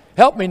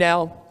 Help me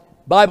now.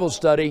 Bible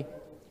study.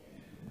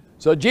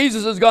 So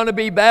Jesus is going to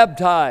be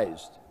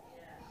baptized.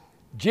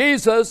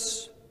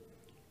 Jesus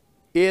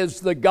is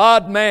the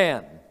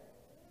God-man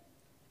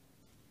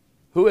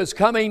who is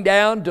coming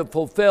down to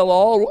fulfill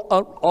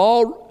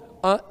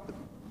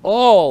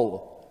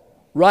all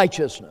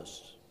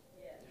righteousness.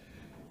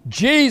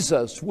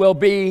 Jesus will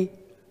be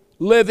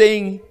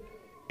living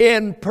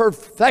in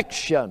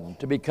perfection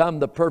to become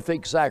the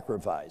perfect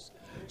sacrifice.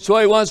 So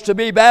he wants to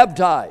be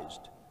baptized.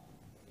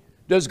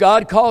 Does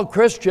God call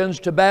Christians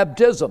to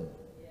baptism?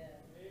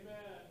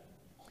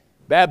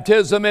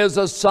 Baptism is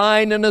a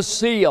sign and a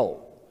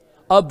seal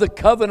of the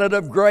covenant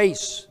of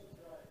grace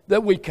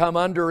that we come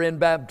under in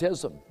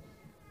baptism.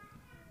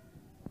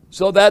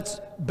 So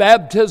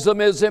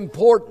baptism is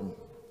important.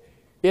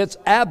 It's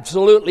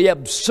absolutely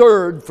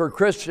absurd for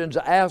Christians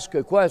to ask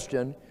a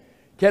question,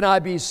 can I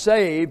be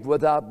saved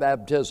without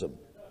baptism?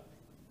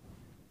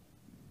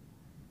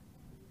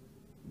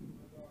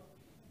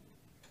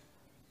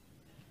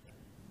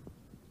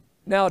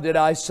 Now, did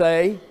I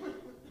say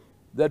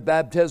that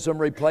baptism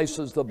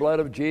replaces the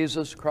blood of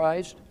Jesus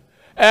Christ?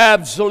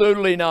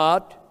 Absolutely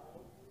not.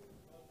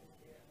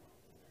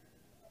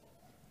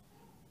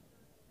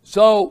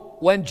 So,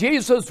 when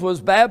Jesus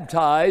was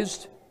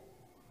baptized,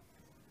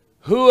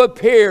 who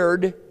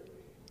appeared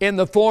in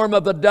the form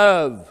of a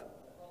dove?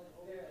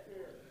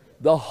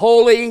 The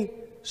Holy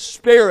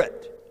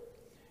Spirit.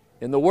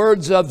 In the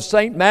words of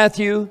St.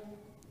 Matthew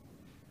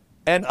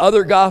and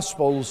other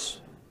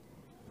Gospels,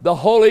 the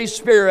Holy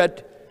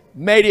Spirit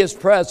made His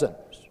presence.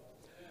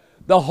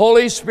 The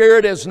Holy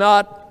Spirit is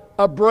not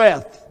a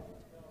breath.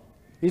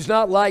 He's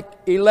not like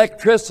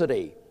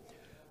electricity.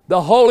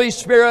 The Holy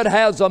Spirit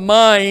has a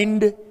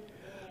mind.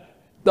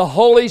 The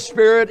Holy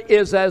Spirit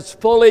is as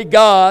fully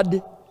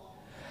God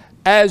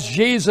as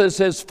Jesus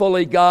is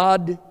fully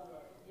God,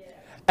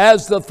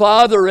 as the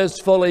Father is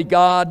fully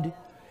God.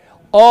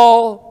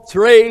 All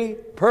three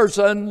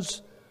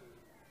persons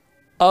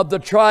of the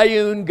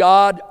triune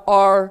God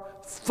are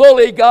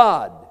fully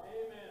God.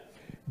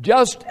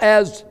 Just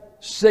as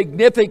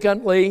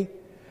significantly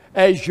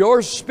as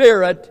your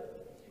spirit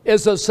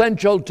is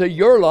essential to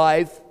your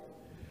life,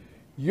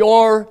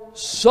 your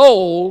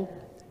soul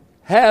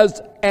has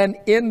an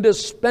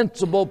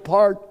indispensable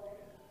part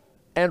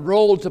and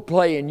role to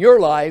play in your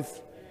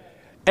life,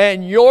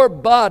 and your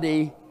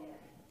body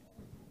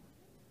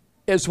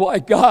is why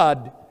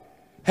God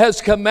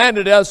has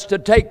commanded us to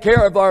take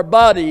care of our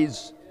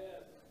bodies.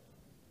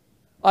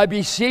 I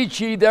beseech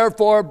ye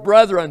therefore,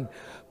 brethren,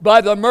 by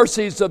the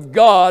mercies of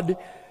God,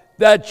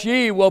 that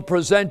ye will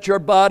present your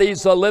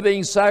bodies a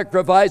living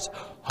sacrifice,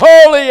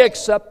 wholly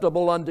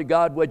acceptable unto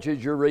God, which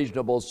is your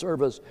reasonable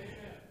service.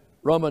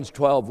 Romans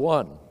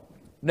 12:1.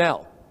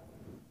 Now,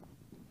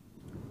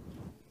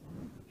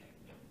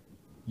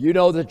 you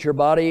know that your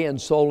body and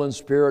soul and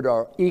spirit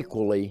are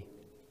equally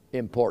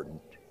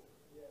important.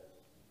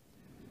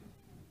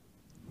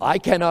 I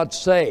cannot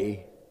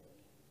say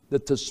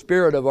that the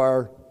spirit of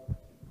our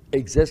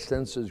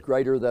existence is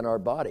greater than our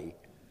body.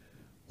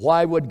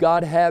 Why would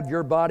God have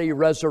your body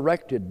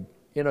resurrected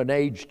in an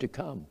age to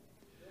come?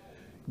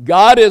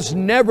 God is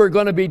never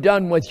going to be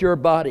done with your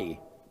body.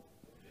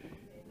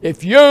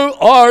 If you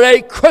are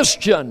a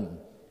Christian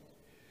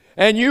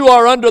and you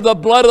are under the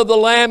blood of the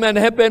Lamb and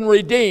have been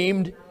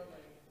redeemed,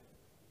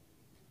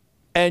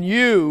 and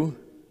you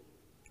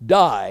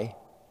die,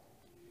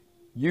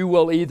 you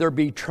will either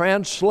be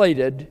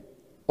translated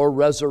or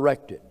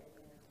resurrected.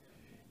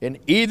 In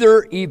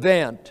either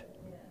event,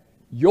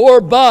 your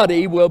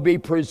body will be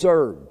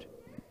preserved.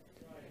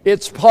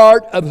 It's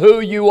part of who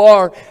you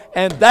are,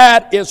 and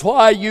that is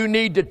why you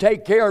need to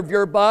take care of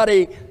your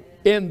body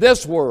in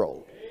this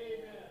world.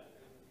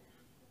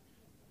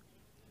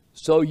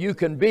 So you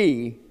can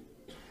be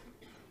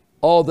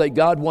all that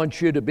God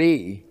wants you to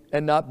be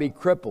and not be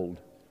crippled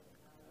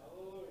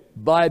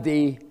by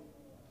the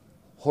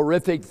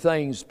horrific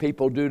things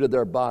people do to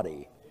their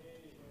body.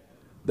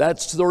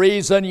 That's the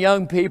reason,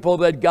 young people,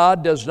 that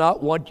God does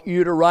not want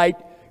you to write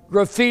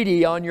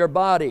graffiti on your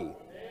body.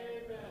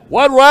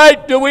 What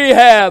right do we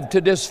have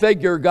to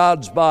disfigure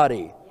God's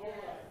body?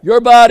 Your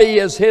body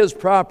is His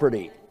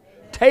property.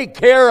 Take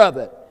care of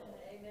it.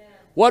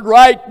 What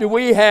right do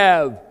we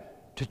have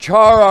to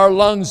char our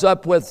lungs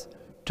up with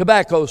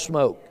tobacco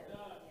smoke?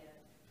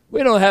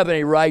 We don't have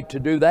any right to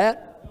do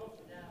that.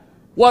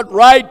 What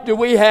right do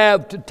we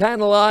have to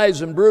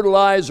tantalize and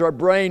brutalize our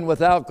brain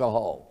with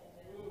alcohol?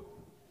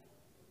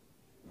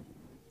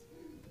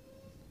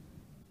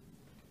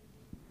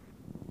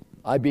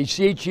 I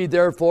beseech ye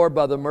therefore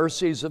by the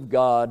mercies of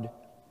God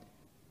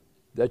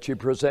that you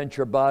present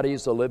your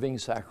bodies a living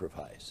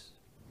sacrifice.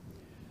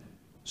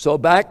 So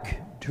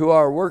back to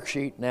our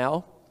worksheet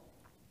now.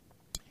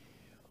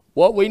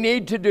 What we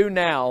need to do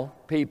now,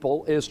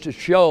 people, is to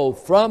show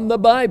from the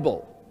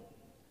Bible,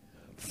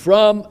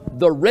 from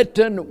the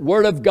written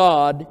Word of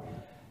God,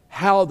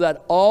 how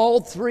that all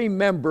three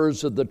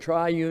members of the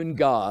triune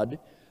God,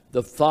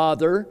 the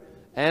Father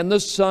and the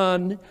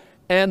Son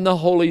and the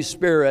Holy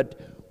Spirit,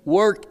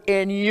 work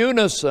in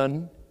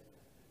unison,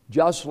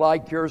 just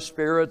like your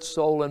spirit,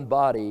 soul, and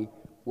body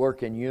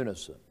work in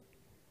unison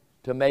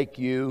to make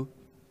you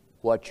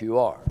what you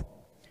are.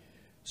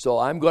 So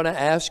I'm going to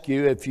ask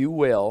you, if you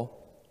will,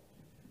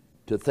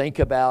 to think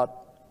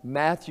about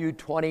Matthew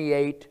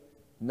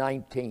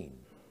 28:19.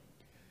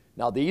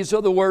 Now, these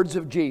are the words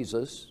of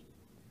Jesus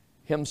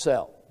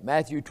himself.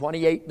 Matthew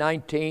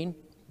 28:19.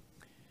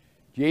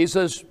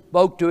 Jesus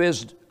spoke to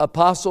his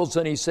apostles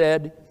and he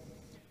said,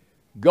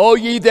 "Go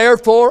ye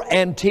therefore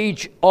and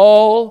teach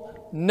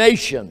all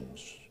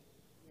nations."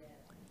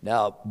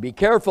 Now, be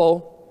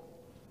careful.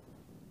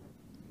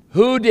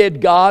 Who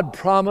did God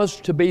promise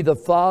to be the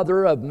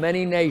father of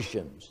many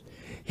nations?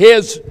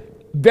 His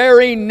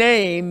very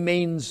name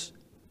means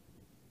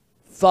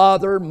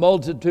father,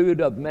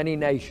 multitude of many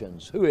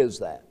nations. Who is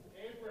that?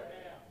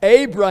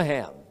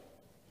 Abraham.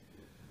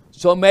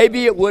 So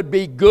maybe it would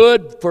be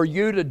good for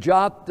you to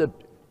jot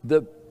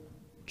the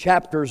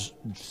chapters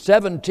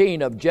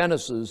 17 of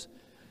Genesis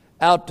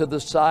out to the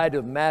side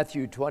of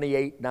Matthew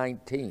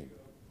 28:19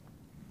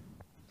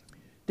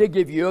 to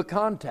give you a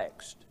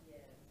context.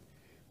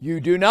 You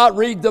do not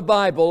read the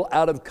Bible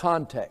out of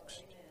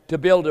context to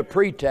build a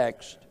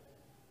pretext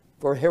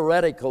for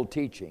heretical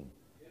teaching.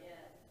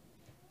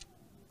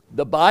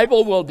 The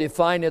Bible will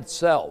define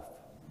itself.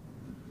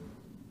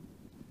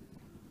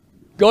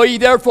 Go ye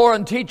therefore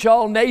and teach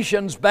all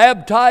nations,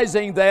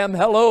 baptizing them,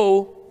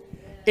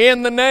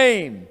 in the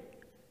name,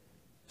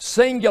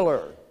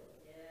 singular,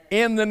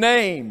 in the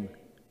name,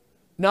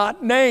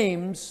 not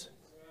names,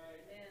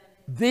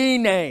 the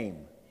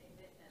name,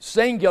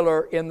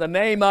 singular, in the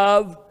name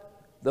of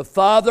the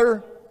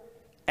Father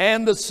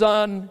and the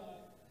Son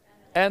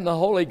and the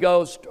Holy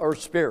Ghost or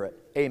Spirit.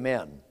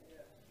 Amen.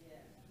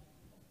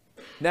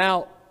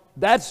 Now,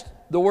 that's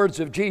the words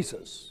of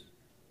Jesus.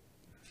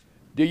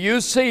 Do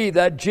you see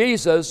that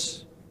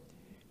Jesus,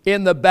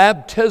 in the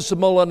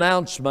baptismal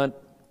announcement,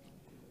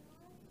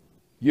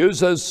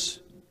 uses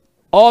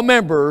all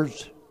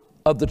members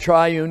of the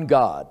triune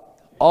God,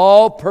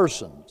 all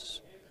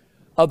persons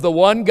of the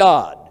one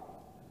God,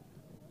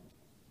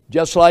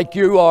 just like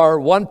you are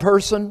one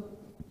person,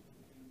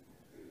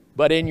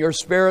 but in your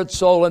spirit,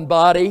 soul, and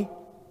body,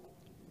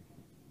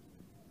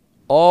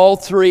 all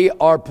three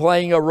are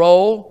playing a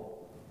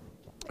role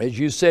as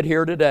you sit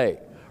here today.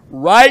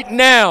 Right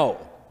now,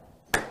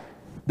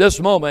 this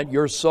moment,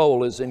 your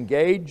soul is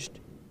engaged.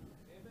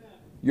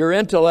 Your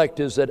intellect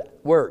is at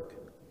work.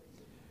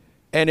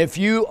 And if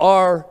you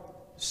are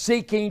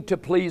seeking to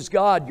please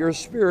God, your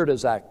spirit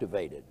is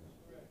activated.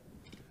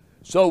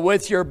 So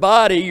with your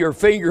body, your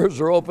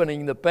fingers are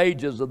opening the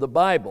pages of the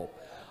Bible.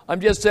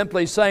 I'm just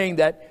simply saying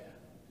that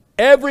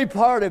every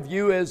part of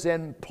you is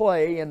in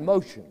play, in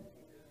motion.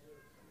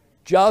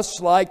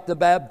 Just like the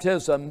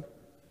baptism,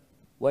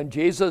 when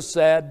Jesus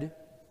said,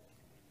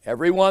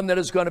 everyone that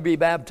is going to be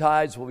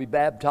baptized will be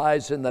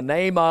baptized in the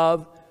name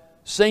of,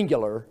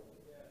 singular,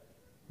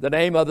 the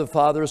name of the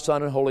Father,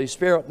 Son, and Holy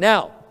Spirit.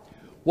 Now,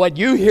 when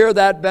you hear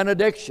that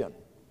benediction,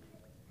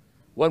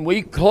 when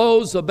we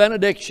close the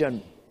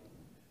benediction,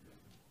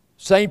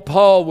 St.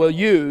 Paul will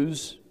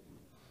use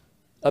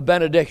a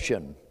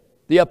benediction.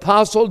 The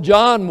Apostle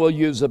John will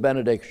use a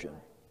benediction.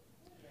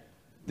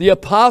 The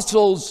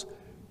apostles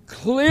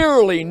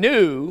clearly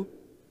knew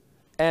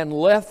and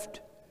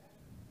left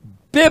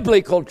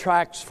biblical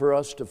tracts for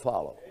us to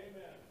follow.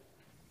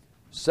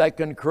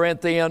 2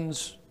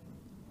 Corinthians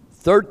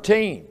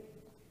 13,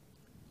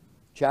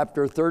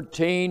 chapter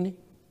 13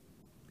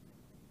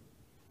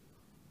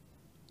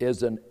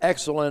 is an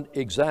excellent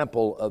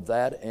example of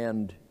that.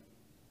 And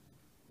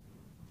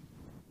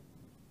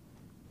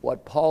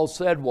what Paul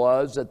said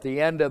was, at the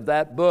end of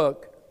that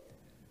book,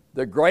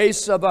 the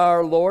grace of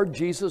our Lord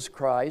Jesus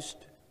Christ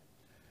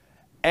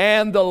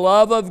and the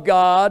love of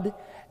God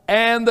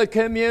and the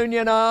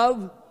communion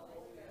of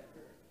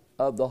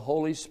the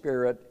Holy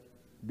Spirit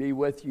be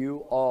with you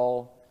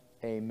all.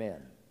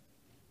 Amen.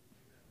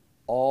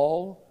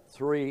 All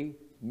three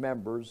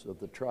members of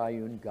the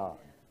triune God.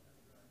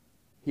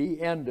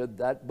 He ended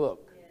that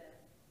book.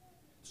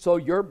 So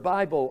your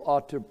Bible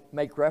ought to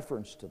make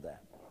reference to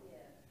that.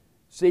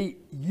 See,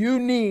 you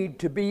need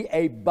to be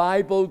a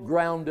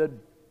Bible-grounded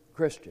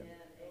Christian.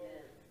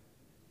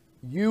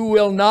 You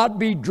will not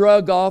be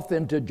drug off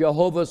into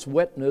Jehovah's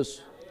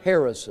Witness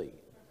heresy.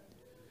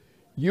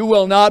 You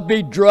will not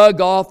be drug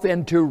off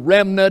into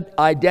remnant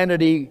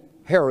identity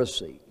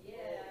heresy.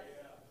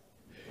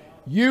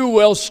 You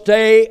will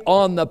stay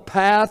on the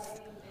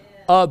path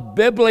of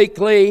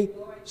biblically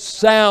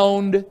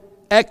sound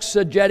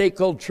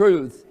exegetical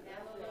truth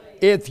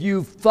if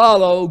you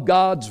follow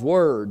God's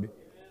Word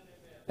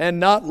and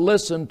not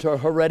listen to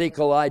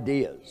heretical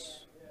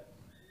ideas.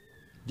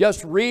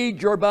 Just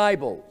read your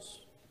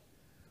Bibles.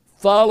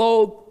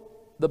 Follow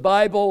the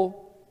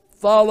Bible,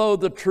 follow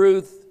the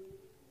truth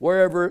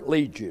wherever it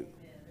leads you.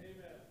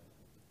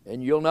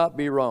 And you'll not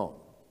be wrong.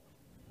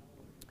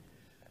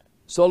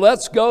 So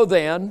let's go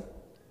then.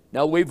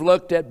 Now we've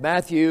looked at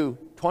Matthew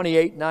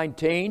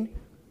 28:19,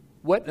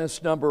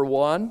 witness number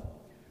 1.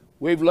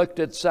 We've looked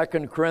at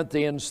 2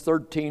 Corinthians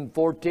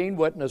 13:14,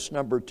 witness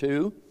number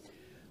 2.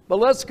 But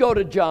let's go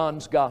to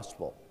John's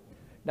Gospel.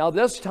 Now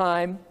this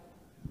time,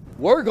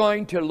 we're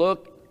going to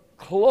look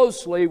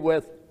closely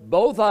with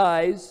both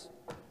eyes,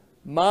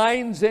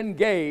 minds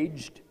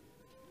engaged,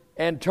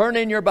 and turn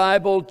in your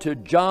Bible to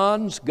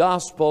John's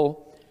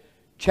Gospel,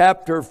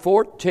 chapter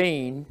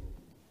 14,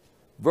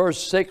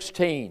 verse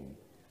 16.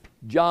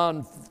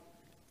 John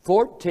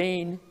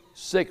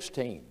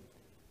 14:16.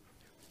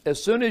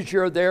 As soon as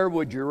you're there,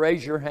 would you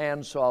raise your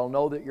hand so I'll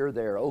know that you're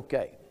there?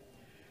 Okay.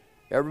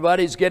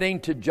 Everybody's getting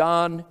to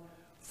John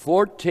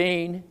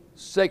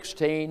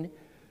 14:16.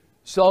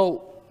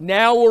 So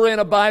now we're in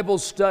a Bible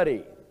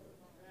study.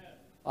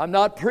 I'm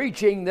not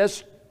preaching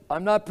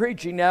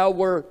now.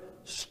 We're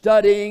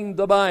studying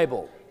the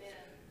Bible.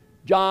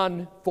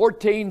 John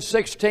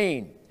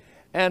 14:16.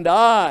 And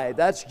I,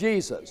 that's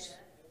Jesus,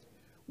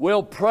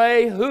 will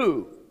pray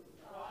who?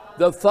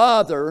 The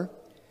Father,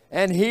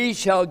 and He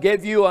shall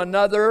give you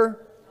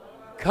another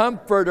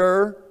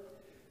Comforter,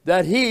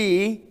 that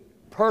He,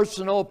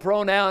 personal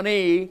pronoun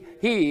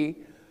He,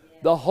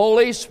 the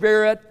Holy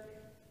Spirit,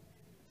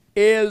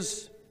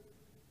 is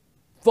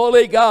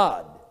fully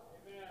God.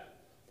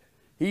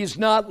 He's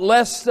not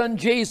less than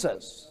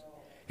Jesus.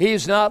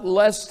 He's not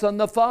less than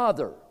the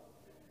Father.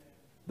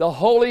 The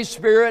Holy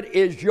Spirit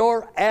is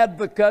your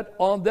advocate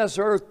on this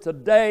earth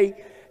today,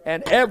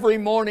 and every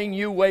morning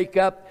you wake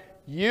up,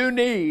 you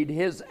need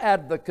His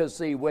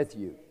advocacy with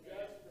you.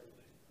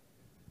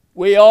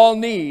 We all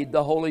need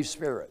the Holy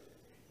Spirit.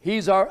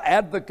 He's our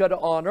advocate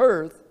on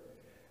earth,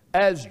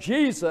 as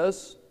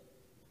Jesus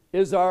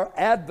is our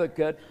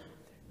advocate.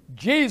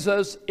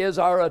 Jesus is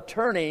our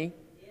attorney,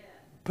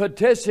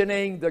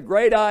 petitioning the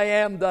great I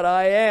am that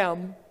I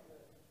am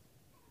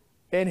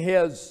in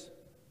His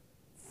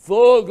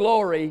full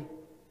glory.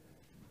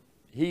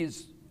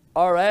 He's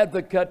our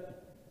advocate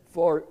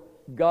for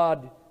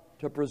God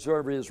to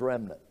preserve His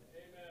remnant.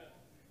 Amen.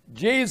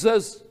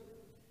 Jesus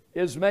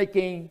is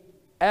making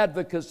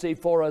advocacy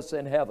for us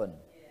in heaven.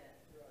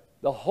 Yeah.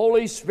 The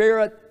Holy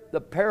Spirit,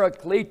 the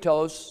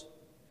Parakletos,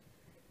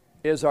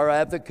 is our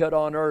advocate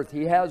on earth.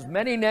 He has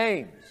many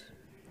names.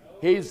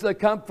 He's the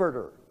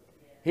Comforter.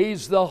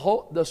 He's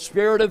the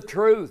Spirit of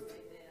truth.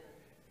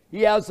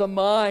 He has a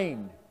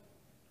mind.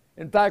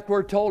 In fact,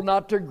 we're told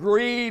not to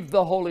grieve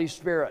the Holy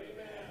Spirit.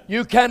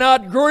 You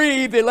cannot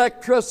grieve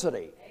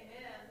electricity.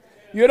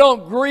 You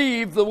don't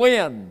grieve the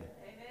wind.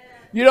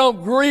 You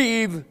don't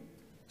grieve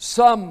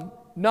some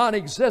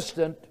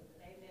non-existent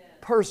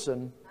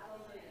person.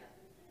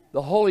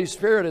 The Holy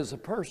Spirit is a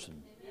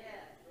person.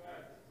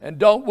 And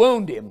don't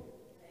wound Him.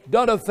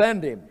 Don't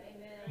offend Him.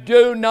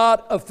 Do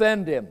not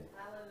offend Him.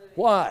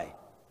 Why?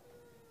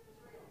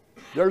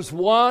 There's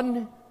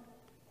one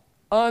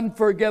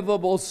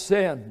unforgivable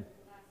sin.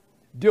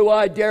 Do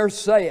I dare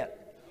say it?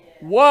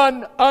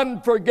 One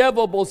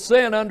unforgivable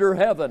sin under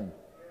heaven.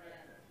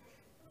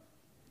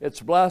 It's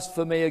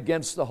blasphemy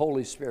against the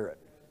Holy Spirit.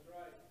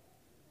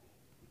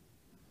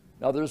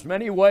 Now there's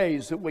many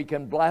ways that we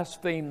can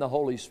blaspheme the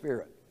Holy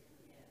Spirit.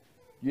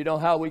 You know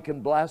how we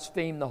can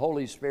blaspheme the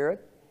Holy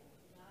Spirit?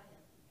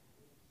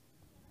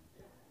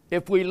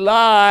 If we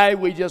lie,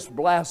 we just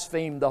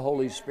blaspheme the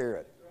Holy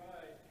Spirit.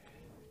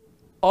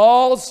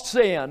 All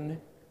sin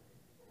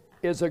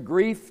is a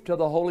grief to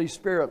the Holy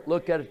Spirit.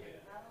 Look at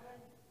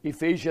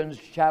Ephesians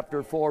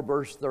chapter 4,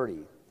 verse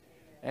 30.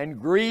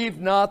 And grieve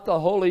not the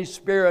Holy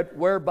Spirit,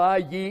 whereby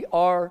ye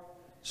are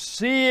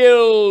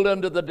sealed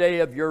unto the day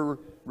of your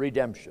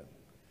redemption.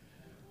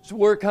 So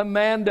we're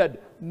commanded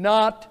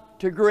not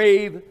to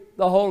grieve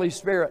the Holy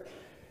Spirit.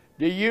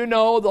 Do you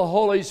know the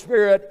Holy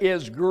Spirit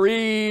is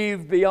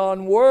grieved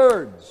beyond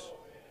words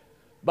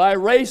by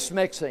race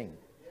mixing?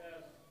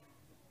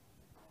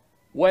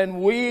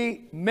 When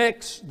we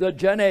mix the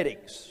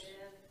genetics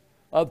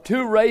of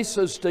two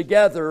races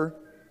together,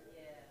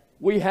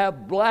 we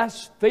have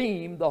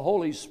blasphemed the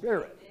Holy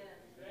Spirit.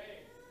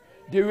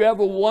 Do you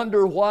ever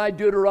wonder why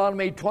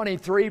Deuteronomy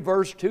 23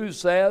 verse 2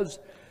 says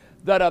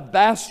that a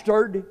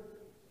bastard,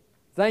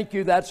 thank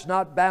you, that's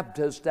not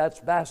Baptist, that's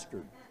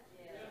bastard,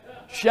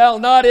 shall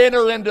not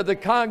enter into the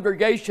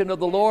congregation of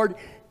the Lord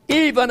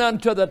even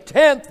unto the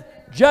 10th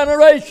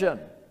generation?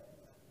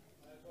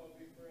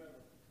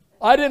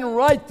 I didn't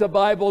write the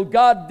Bible,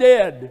 God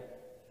did.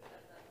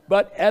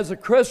 But as a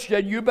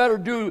Christian, you better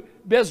do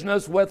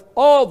business with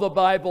all the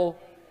Bible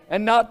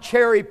and not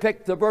cherry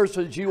pick the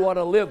verses you want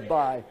to live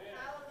by.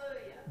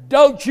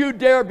 Don't you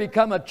dare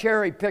become a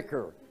cherry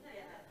picker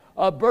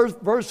of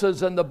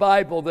verses in the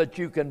Bible that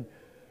you can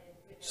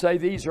say,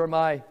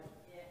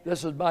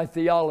 this is my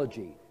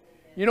theology.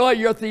 You know what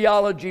your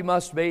theology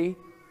must be?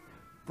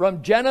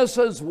 From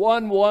Genesis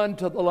 1:1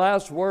 to the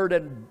last word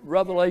in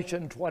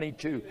Revelation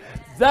 22.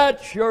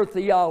 That's your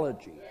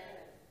theology.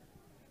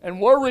 And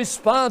we're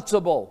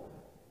responsible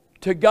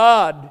to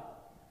God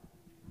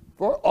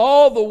for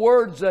all the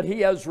words that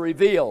He has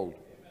revealed.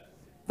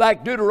 In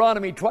fact,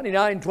 Deuteronomy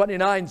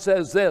 29:29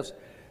 says this,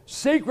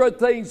 secret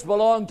things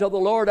belong to the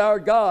Lord our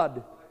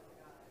God.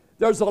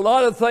 There's a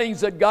lot of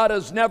things that God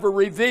has never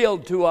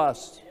revealed to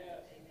us.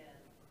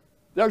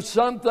 There's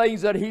some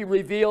things that He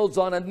reveals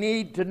on a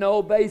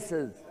need-to-know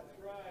basis.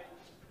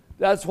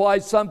 That's why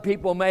some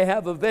people may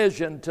have a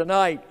vision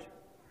tonight.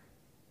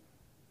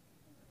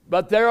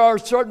 But there are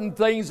certain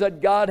things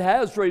that God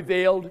has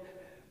revealed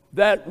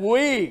that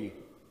we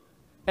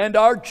and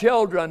our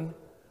children,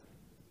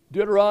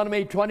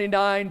 Deuteronomy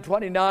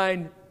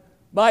 29:29,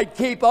 might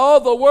keep all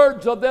the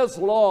words of this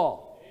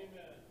law.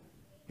 Amen.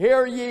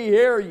 Hear ye,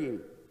 hear ye.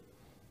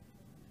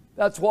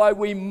 That's why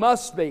we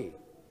must be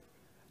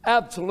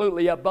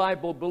absolutely a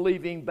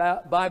Bible-believing,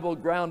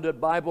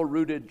 Bible-grounded,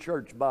 Bible-rooted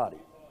church body.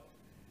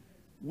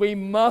 We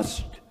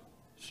must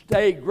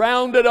stay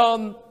grounded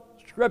on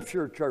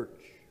Scripture, church.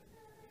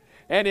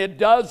 And it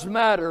does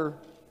matter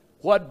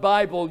what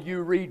Bible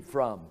you read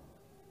from.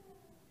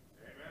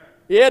 Amen.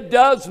 It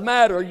does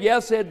matter.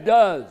 Yes, it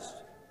does.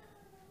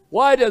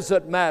 Why does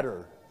it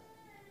matter?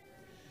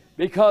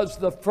 Because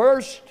the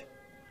first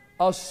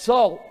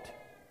assault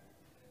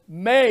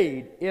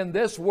made in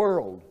this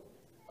world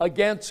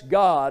against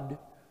God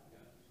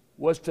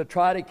was to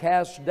try to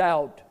cast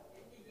doubt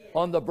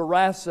on the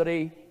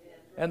veracity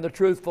and the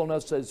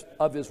truthfulness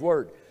of His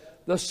Word.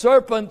 The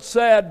serpent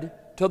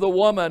said to the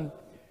woman,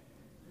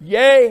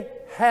 yea,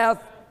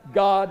 hath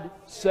God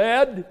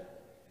said,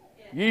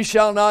 ye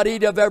shall not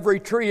eat of every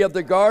tree of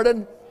the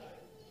garden.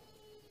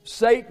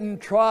 Satan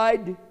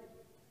tried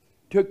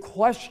to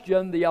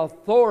question the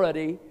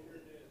authority,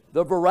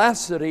 the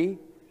veracity,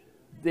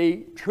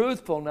 the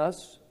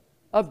truthfulness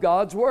of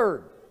God's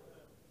Word.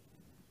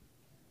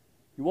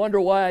 You wonder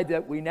why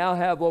that we now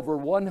have over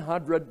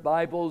 100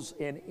 Bibles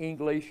in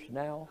English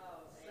now?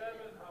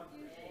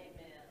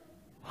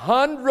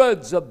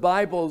 Hundreds of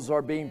Bibles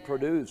are being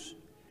produced.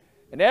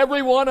 And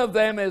every one of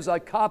them is a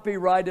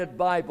copyrighted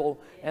Bible,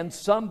 and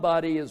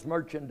somebody is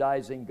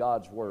merchandising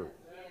God's Word.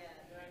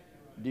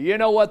 Do you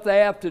know what they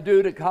have to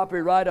do to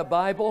copyright a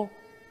Bible?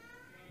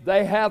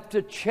 They have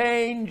to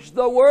change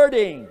the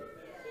wording.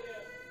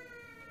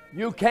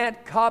 You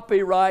can't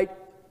copyright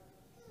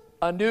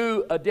a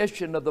new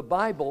edition of the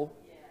Bible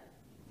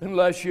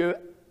unless you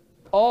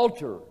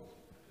alter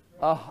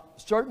a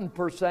certain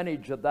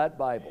percentage of that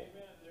Bible.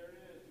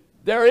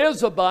 There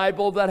is a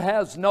Bible that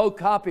has no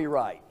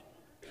copyright.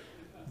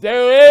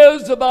 There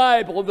is a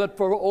Bible that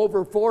for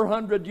over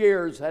 400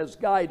 years has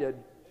guided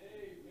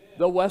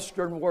the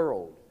Western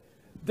world.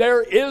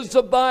 There is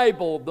a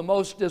Bible, the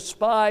most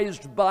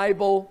despised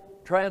Bible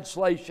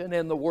translation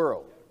in the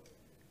world.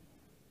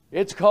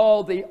 It's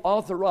called the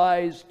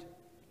Authorized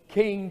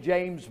King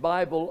James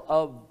Bible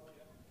of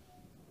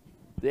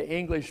the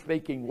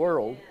English-speaking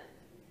world.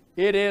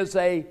 It is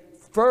a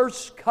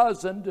first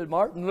cousin to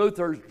Martin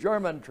Luther's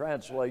German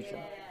translation.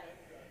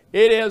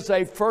 It is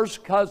a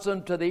first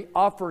cousin to the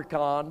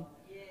Afrikaans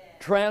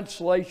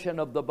translation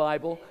of the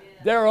Bible.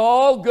 They're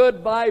all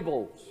good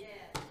Bibles.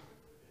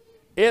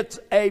 It's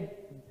a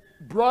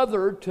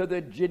brother to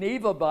the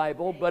Geneva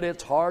Bible, but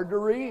it's hard to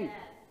read.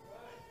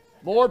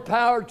 More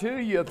power to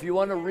you if you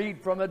want to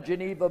read from a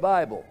Geneva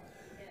Bible.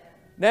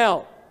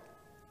 Now,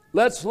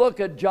 let's look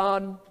at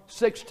John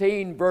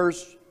 16,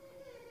 verse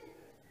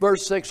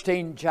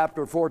 16,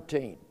 chapter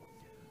 14.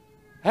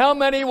 How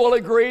many will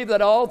agree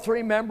that all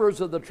three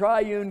members of the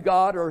triune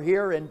God are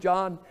here in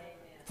John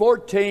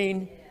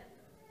 14,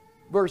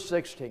 verse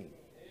 16?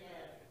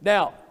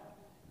 Now,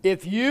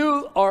 if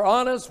you are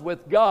honest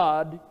with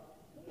God,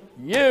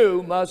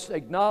 you must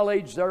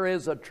acknowledge there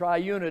is a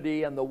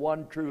triunity in the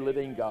one true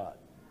living God.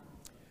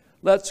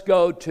 Let's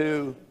go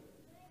to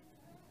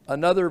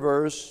another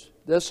verse.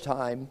 This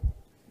time,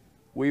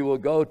 we will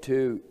go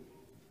to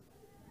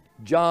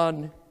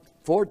John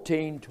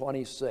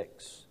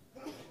 14:26.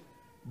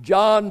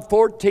 John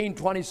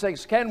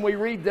 14:26. Can we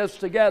read this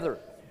together?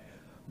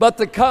 But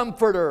the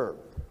Comforter,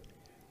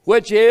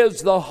 which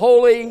is the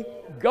Holy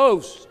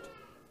Ghost,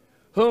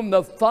 whom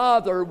the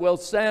Father will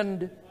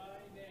send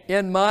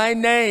in my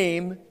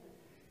name,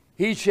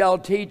 He shall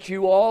teach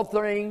you all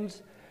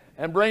things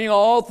and bring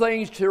all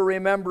things to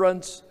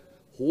remembrance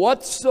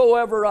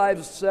whatsoever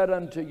I've said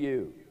unto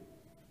you.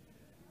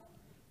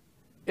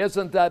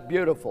 Isn't that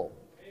beautiful?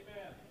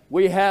 Amen.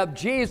 We have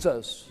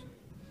Jesus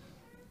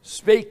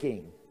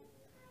speaking.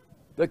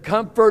 The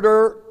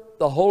Comforter,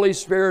 the Holy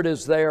Spirit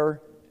is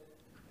there,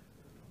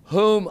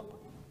 whom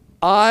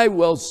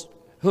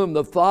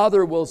the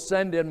Father will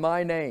send in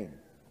my name.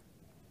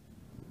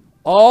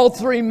 All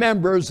three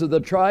members of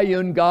the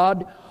triune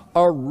God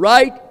are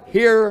right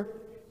here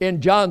in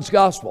John's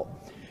Gospel.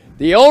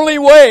 The only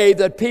way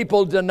that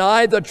people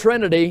deny the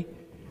Trinity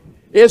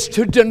is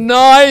to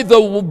deny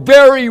the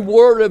very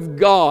Word of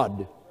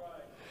God.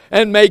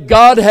 And may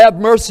God have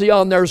mercy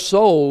on their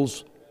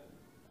souls,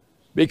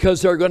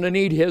 because they're going to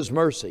need His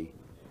mercy.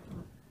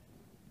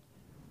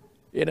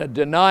 In a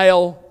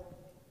denial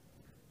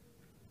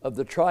of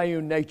the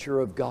triune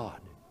nature of God.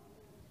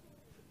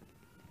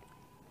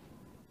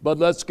 But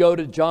let's go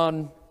to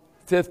John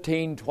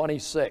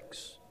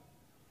 15:26.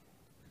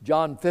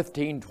 John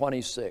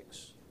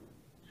 15:26.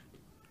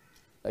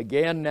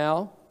 Again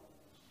now.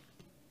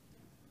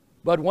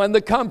 But when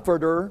the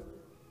Comforter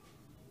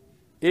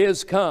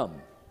is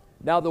come.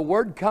 Now the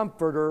word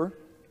comforter,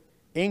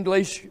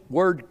 English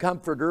word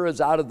comforter,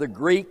 is out of the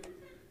Greek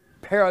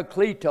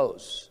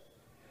parakletos.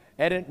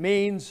 And it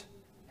means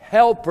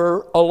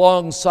helper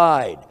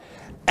alongside.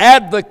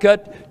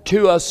 Advocate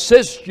to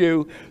assist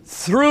you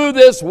through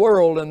this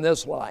world and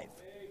this life.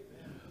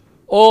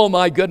 Oh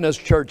my goodness,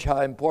 church,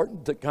 how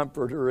important the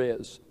Comforter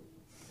is.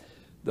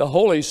 The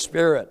Holy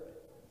Spirit.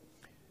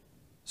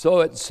 So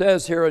it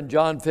says here in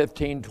John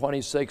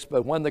 15:26,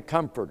 but when the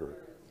Comforter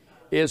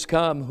is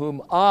come,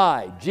 whom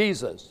I,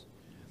 Jesus,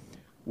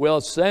 will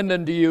send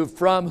unto you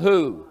from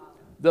who?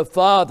 The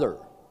Father.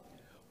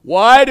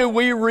 Why do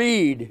we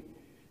read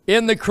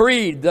in the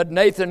creed that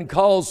Nathan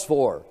calls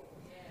for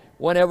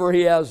whenever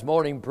he has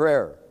morning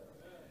prayer?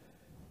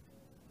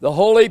 The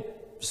Holy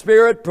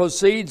Spirit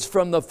proceeds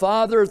from the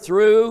Father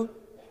through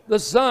the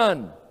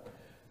Son.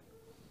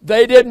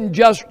 They didn't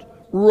just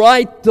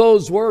write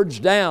those words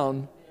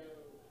down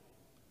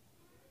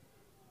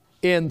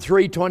in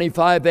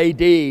 325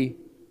 AD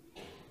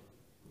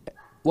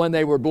when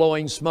they were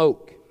blowing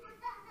smoke.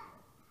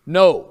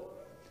 No,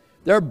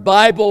 they're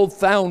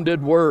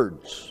Bible-founded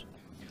words.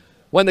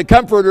 When the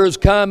Comforter is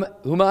come,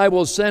 whom I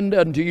will send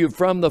unto you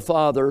from the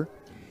Father,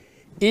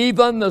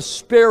 even the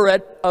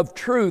Spirit of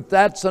truth,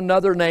 that's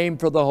another name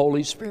for the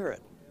Holy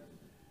Spirit,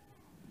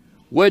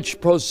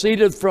 which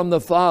proceedeth from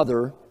the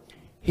Father,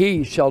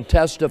 he shall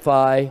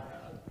testify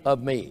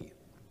of me.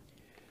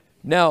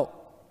 Now,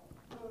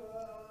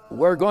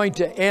 we're going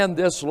to end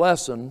this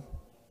lesson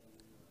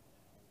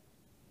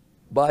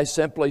by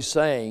simply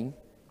saying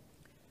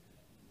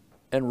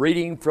and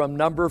reading from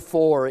number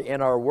 4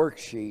 in our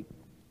worksheet,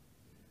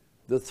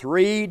 the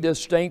 3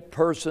 distinct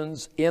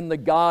persons in the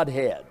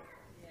Godhead.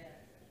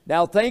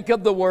 Now think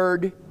of the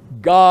word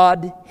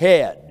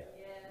Godhead.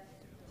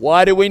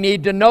 Why do we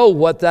need to know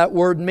what that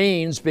word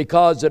means?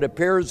 Because it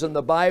appears in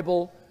the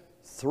Bible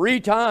 3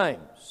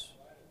 times.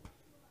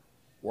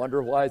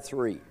 Wonder why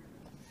 3?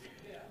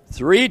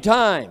 3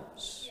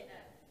 times.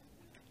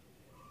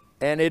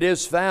 And it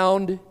is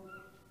found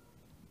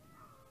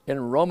in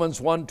Romans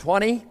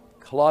 1:20,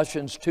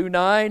 Colossians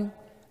 2:9,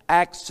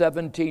 Acts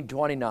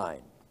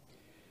 17:29.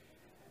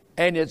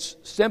 And it's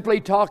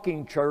simply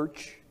talking,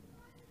 church.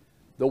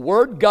 The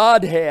word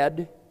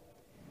Godhead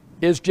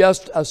is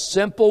just a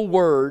simple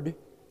word,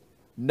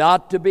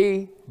 not to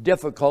be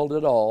difficult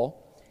at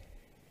all.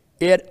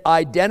 It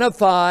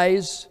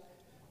identifies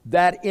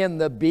that in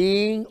the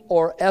being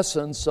or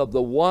essence of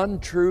the one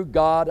true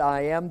God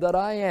I am that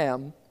I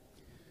am,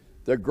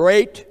 the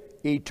great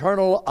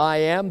eternal I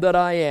am that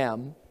I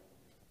am,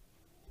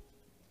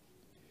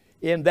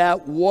 in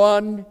that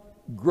one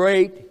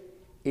great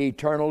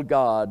eternal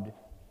God,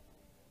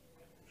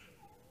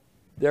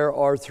 there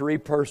are 3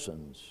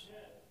 persons,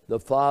 the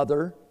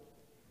Father,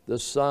 the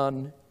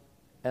Son,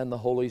 and the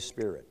Holy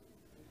Spirit.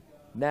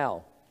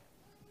 Now,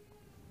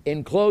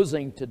 in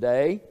closing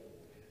today,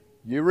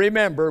 you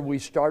remember we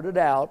started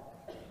out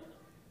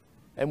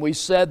and we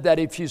said that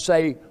if you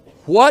say,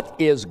 what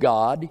is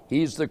God?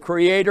 He's the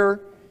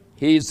creator,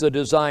 he's the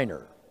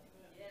designer.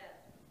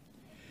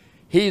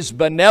 He's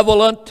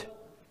benevolent,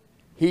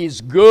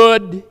 he's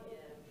good,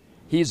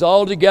 he's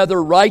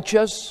altogether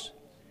righteous,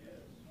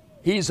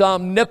 he's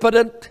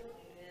omnipotent,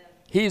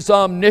 he's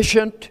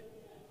omniscient,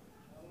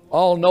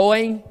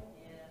 all-knowing,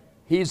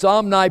 he's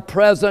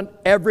omnipresent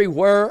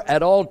everywhere,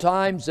 at all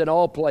times, in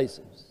all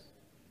places.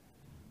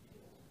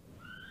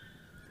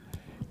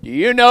 Do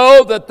you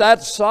know that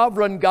that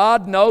sovereign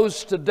God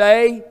knows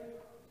today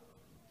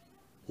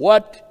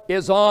what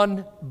is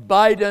on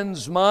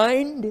Biden's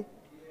mind?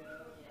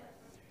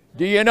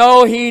 Do you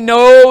know he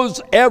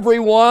knows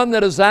everyone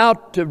that is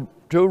out to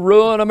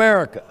ruin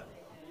America?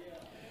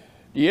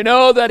 Do you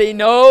know that he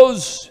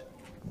knows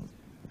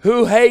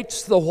who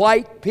hates the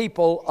white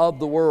people of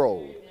the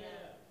world?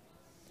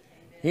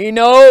 He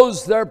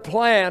knows their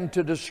plan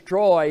to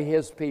destroy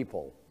his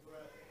people.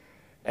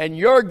 And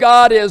your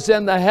God is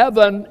in the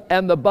heaven,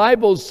 and the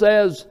Bible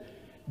says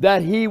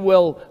that he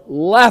will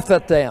laugh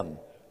at them,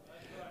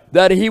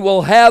 that he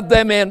will have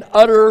them in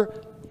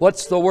utter,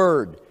 what's the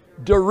word?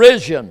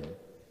 Derision.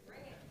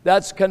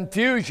 That's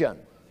confusion.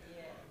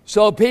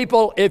 So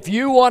people, if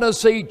you want to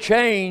see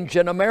change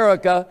in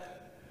America,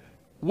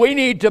 we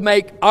need to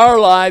make our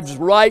lives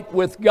right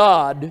with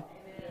God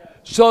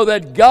so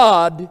that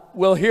God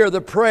will hear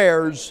the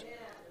prayers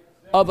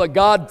of a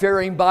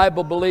God-fearing,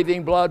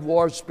 Bible-believing,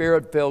 blood-washed,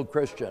 Spirit-filled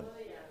Christian.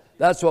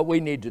 That's what we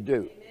need to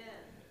do.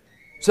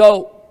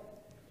 So,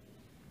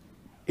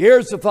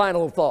 here's the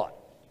final thought.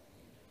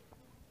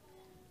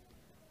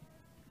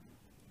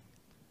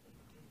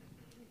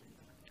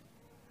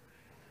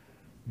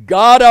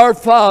 God our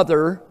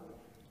Father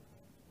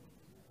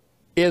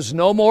is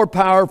no more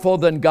powerful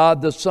than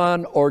God the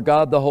Son or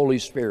God the Holy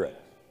Spirit.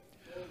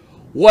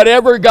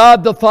 Whatever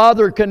God the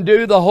Father can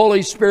do, the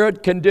Holy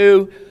Spirit can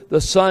do, the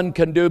Son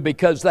can do,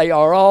 because they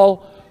are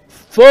all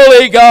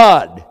fully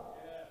God.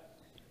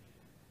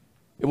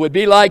 It would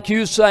be like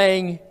you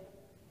saying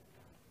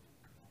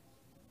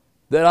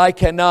that I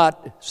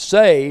cannot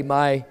say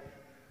my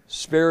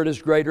spirit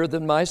is greater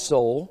than my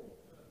soul.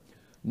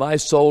 My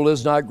soul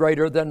is not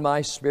greater than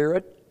my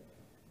spirit.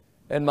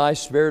 And my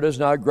spirit is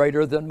not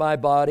greater than my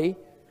body.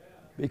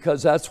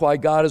 Because that's why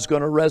God is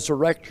going to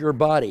resurrect your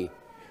body.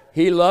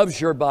 He loves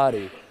your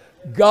body.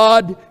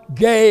 God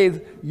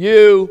gave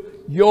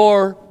you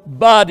your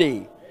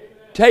body.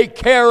 Take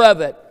care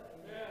of it.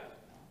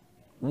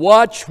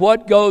 Watch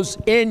what goes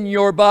in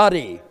your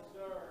body.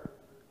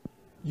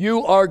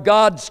 You are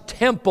God's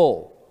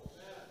temple.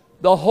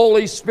 The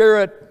Holy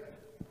Spirit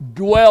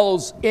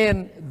dwells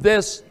in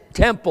this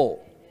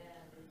temple.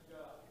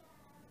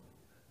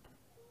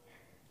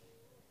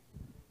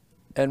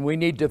 And we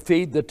need to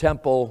feed the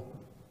temple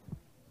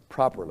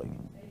properly.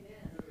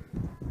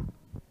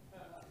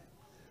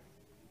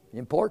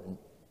 Important.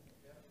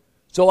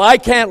 So I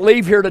can't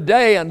leave here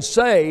today and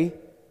say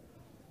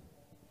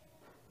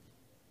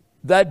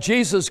that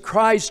Jesus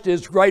Christ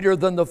is greater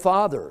than the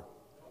Father.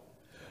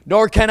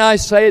 Nor can I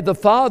say the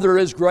Father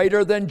is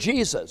greater than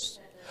Jesus.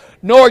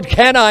 Nor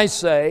can I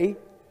say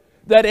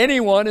that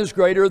anyone is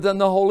greater than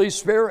the Holy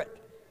Spirit.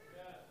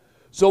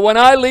 So when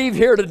I leave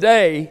here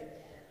today,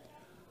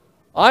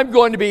 I'm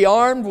going to be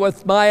armed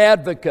with my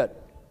advocate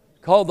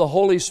called the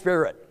Holy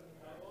Spirit.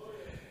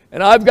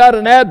 And I've got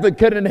an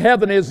advocate in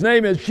heaven. His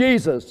name is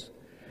Jesus.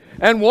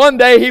 And one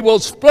day He will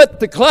split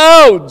the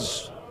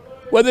clouds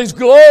with His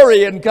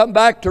glory and come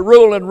back to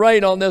rule and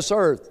reign on this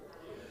earth.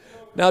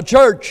 Now,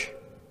 church,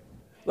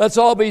 let's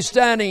all be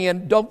standing,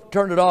 and don't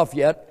turn it off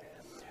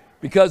yet,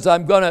 because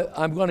I'm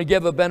going to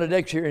give a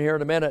benediction here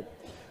in a minute.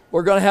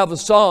 We're going to have a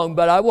song,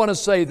 but I want to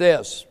say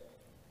this.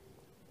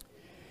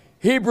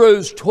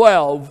 Hebrews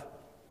 12,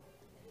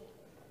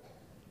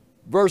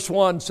 verse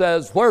 1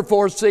 says,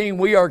 "Wherefore, seeing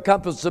we are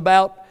compassed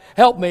about,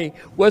 help me,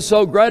 with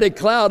so great a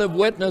cloud of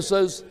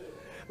witnesses,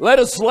 let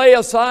us lay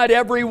aside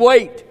every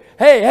weight."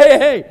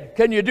 Hey,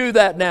 can you do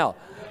that now?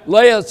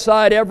 Lay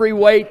aside every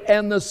weight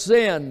and the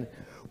sin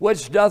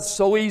which doth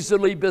so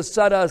easily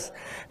beset us,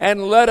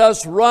 and let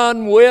us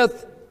run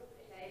with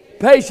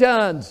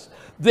patience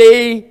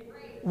the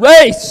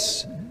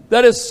race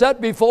that is set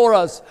before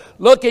us,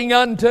 looking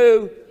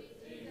unto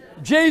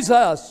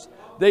Jesus,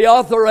 the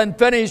author and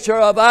finisher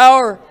of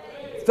our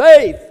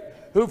faith,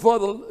 who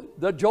for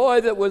the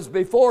joy that was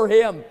before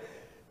Him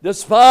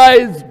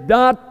despised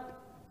not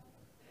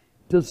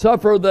to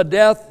suffer the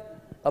death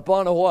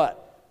upon a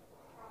what?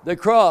 The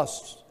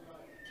cross.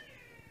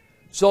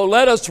 So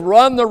let us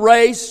run the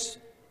race,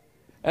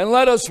 and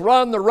let us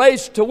run the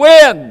race to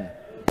win.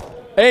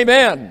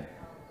 Amen.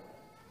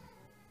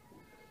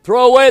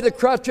 Throw away the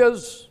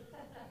crutches.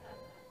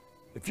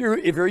 If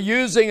you're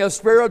using a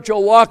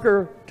spiritual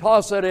walker,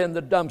 toss it in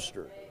the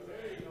dumpster.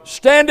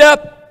 Stand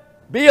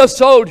up, be a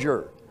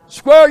soldier,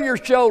 square your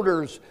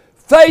shoulders,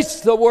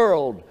 face the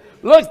world,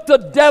 look the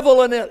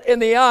devil in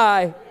the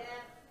eye,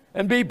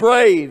 and be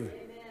brave.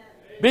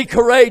 Be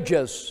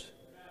courageous.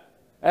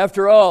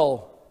 After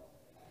all,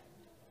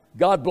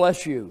 God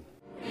bless you.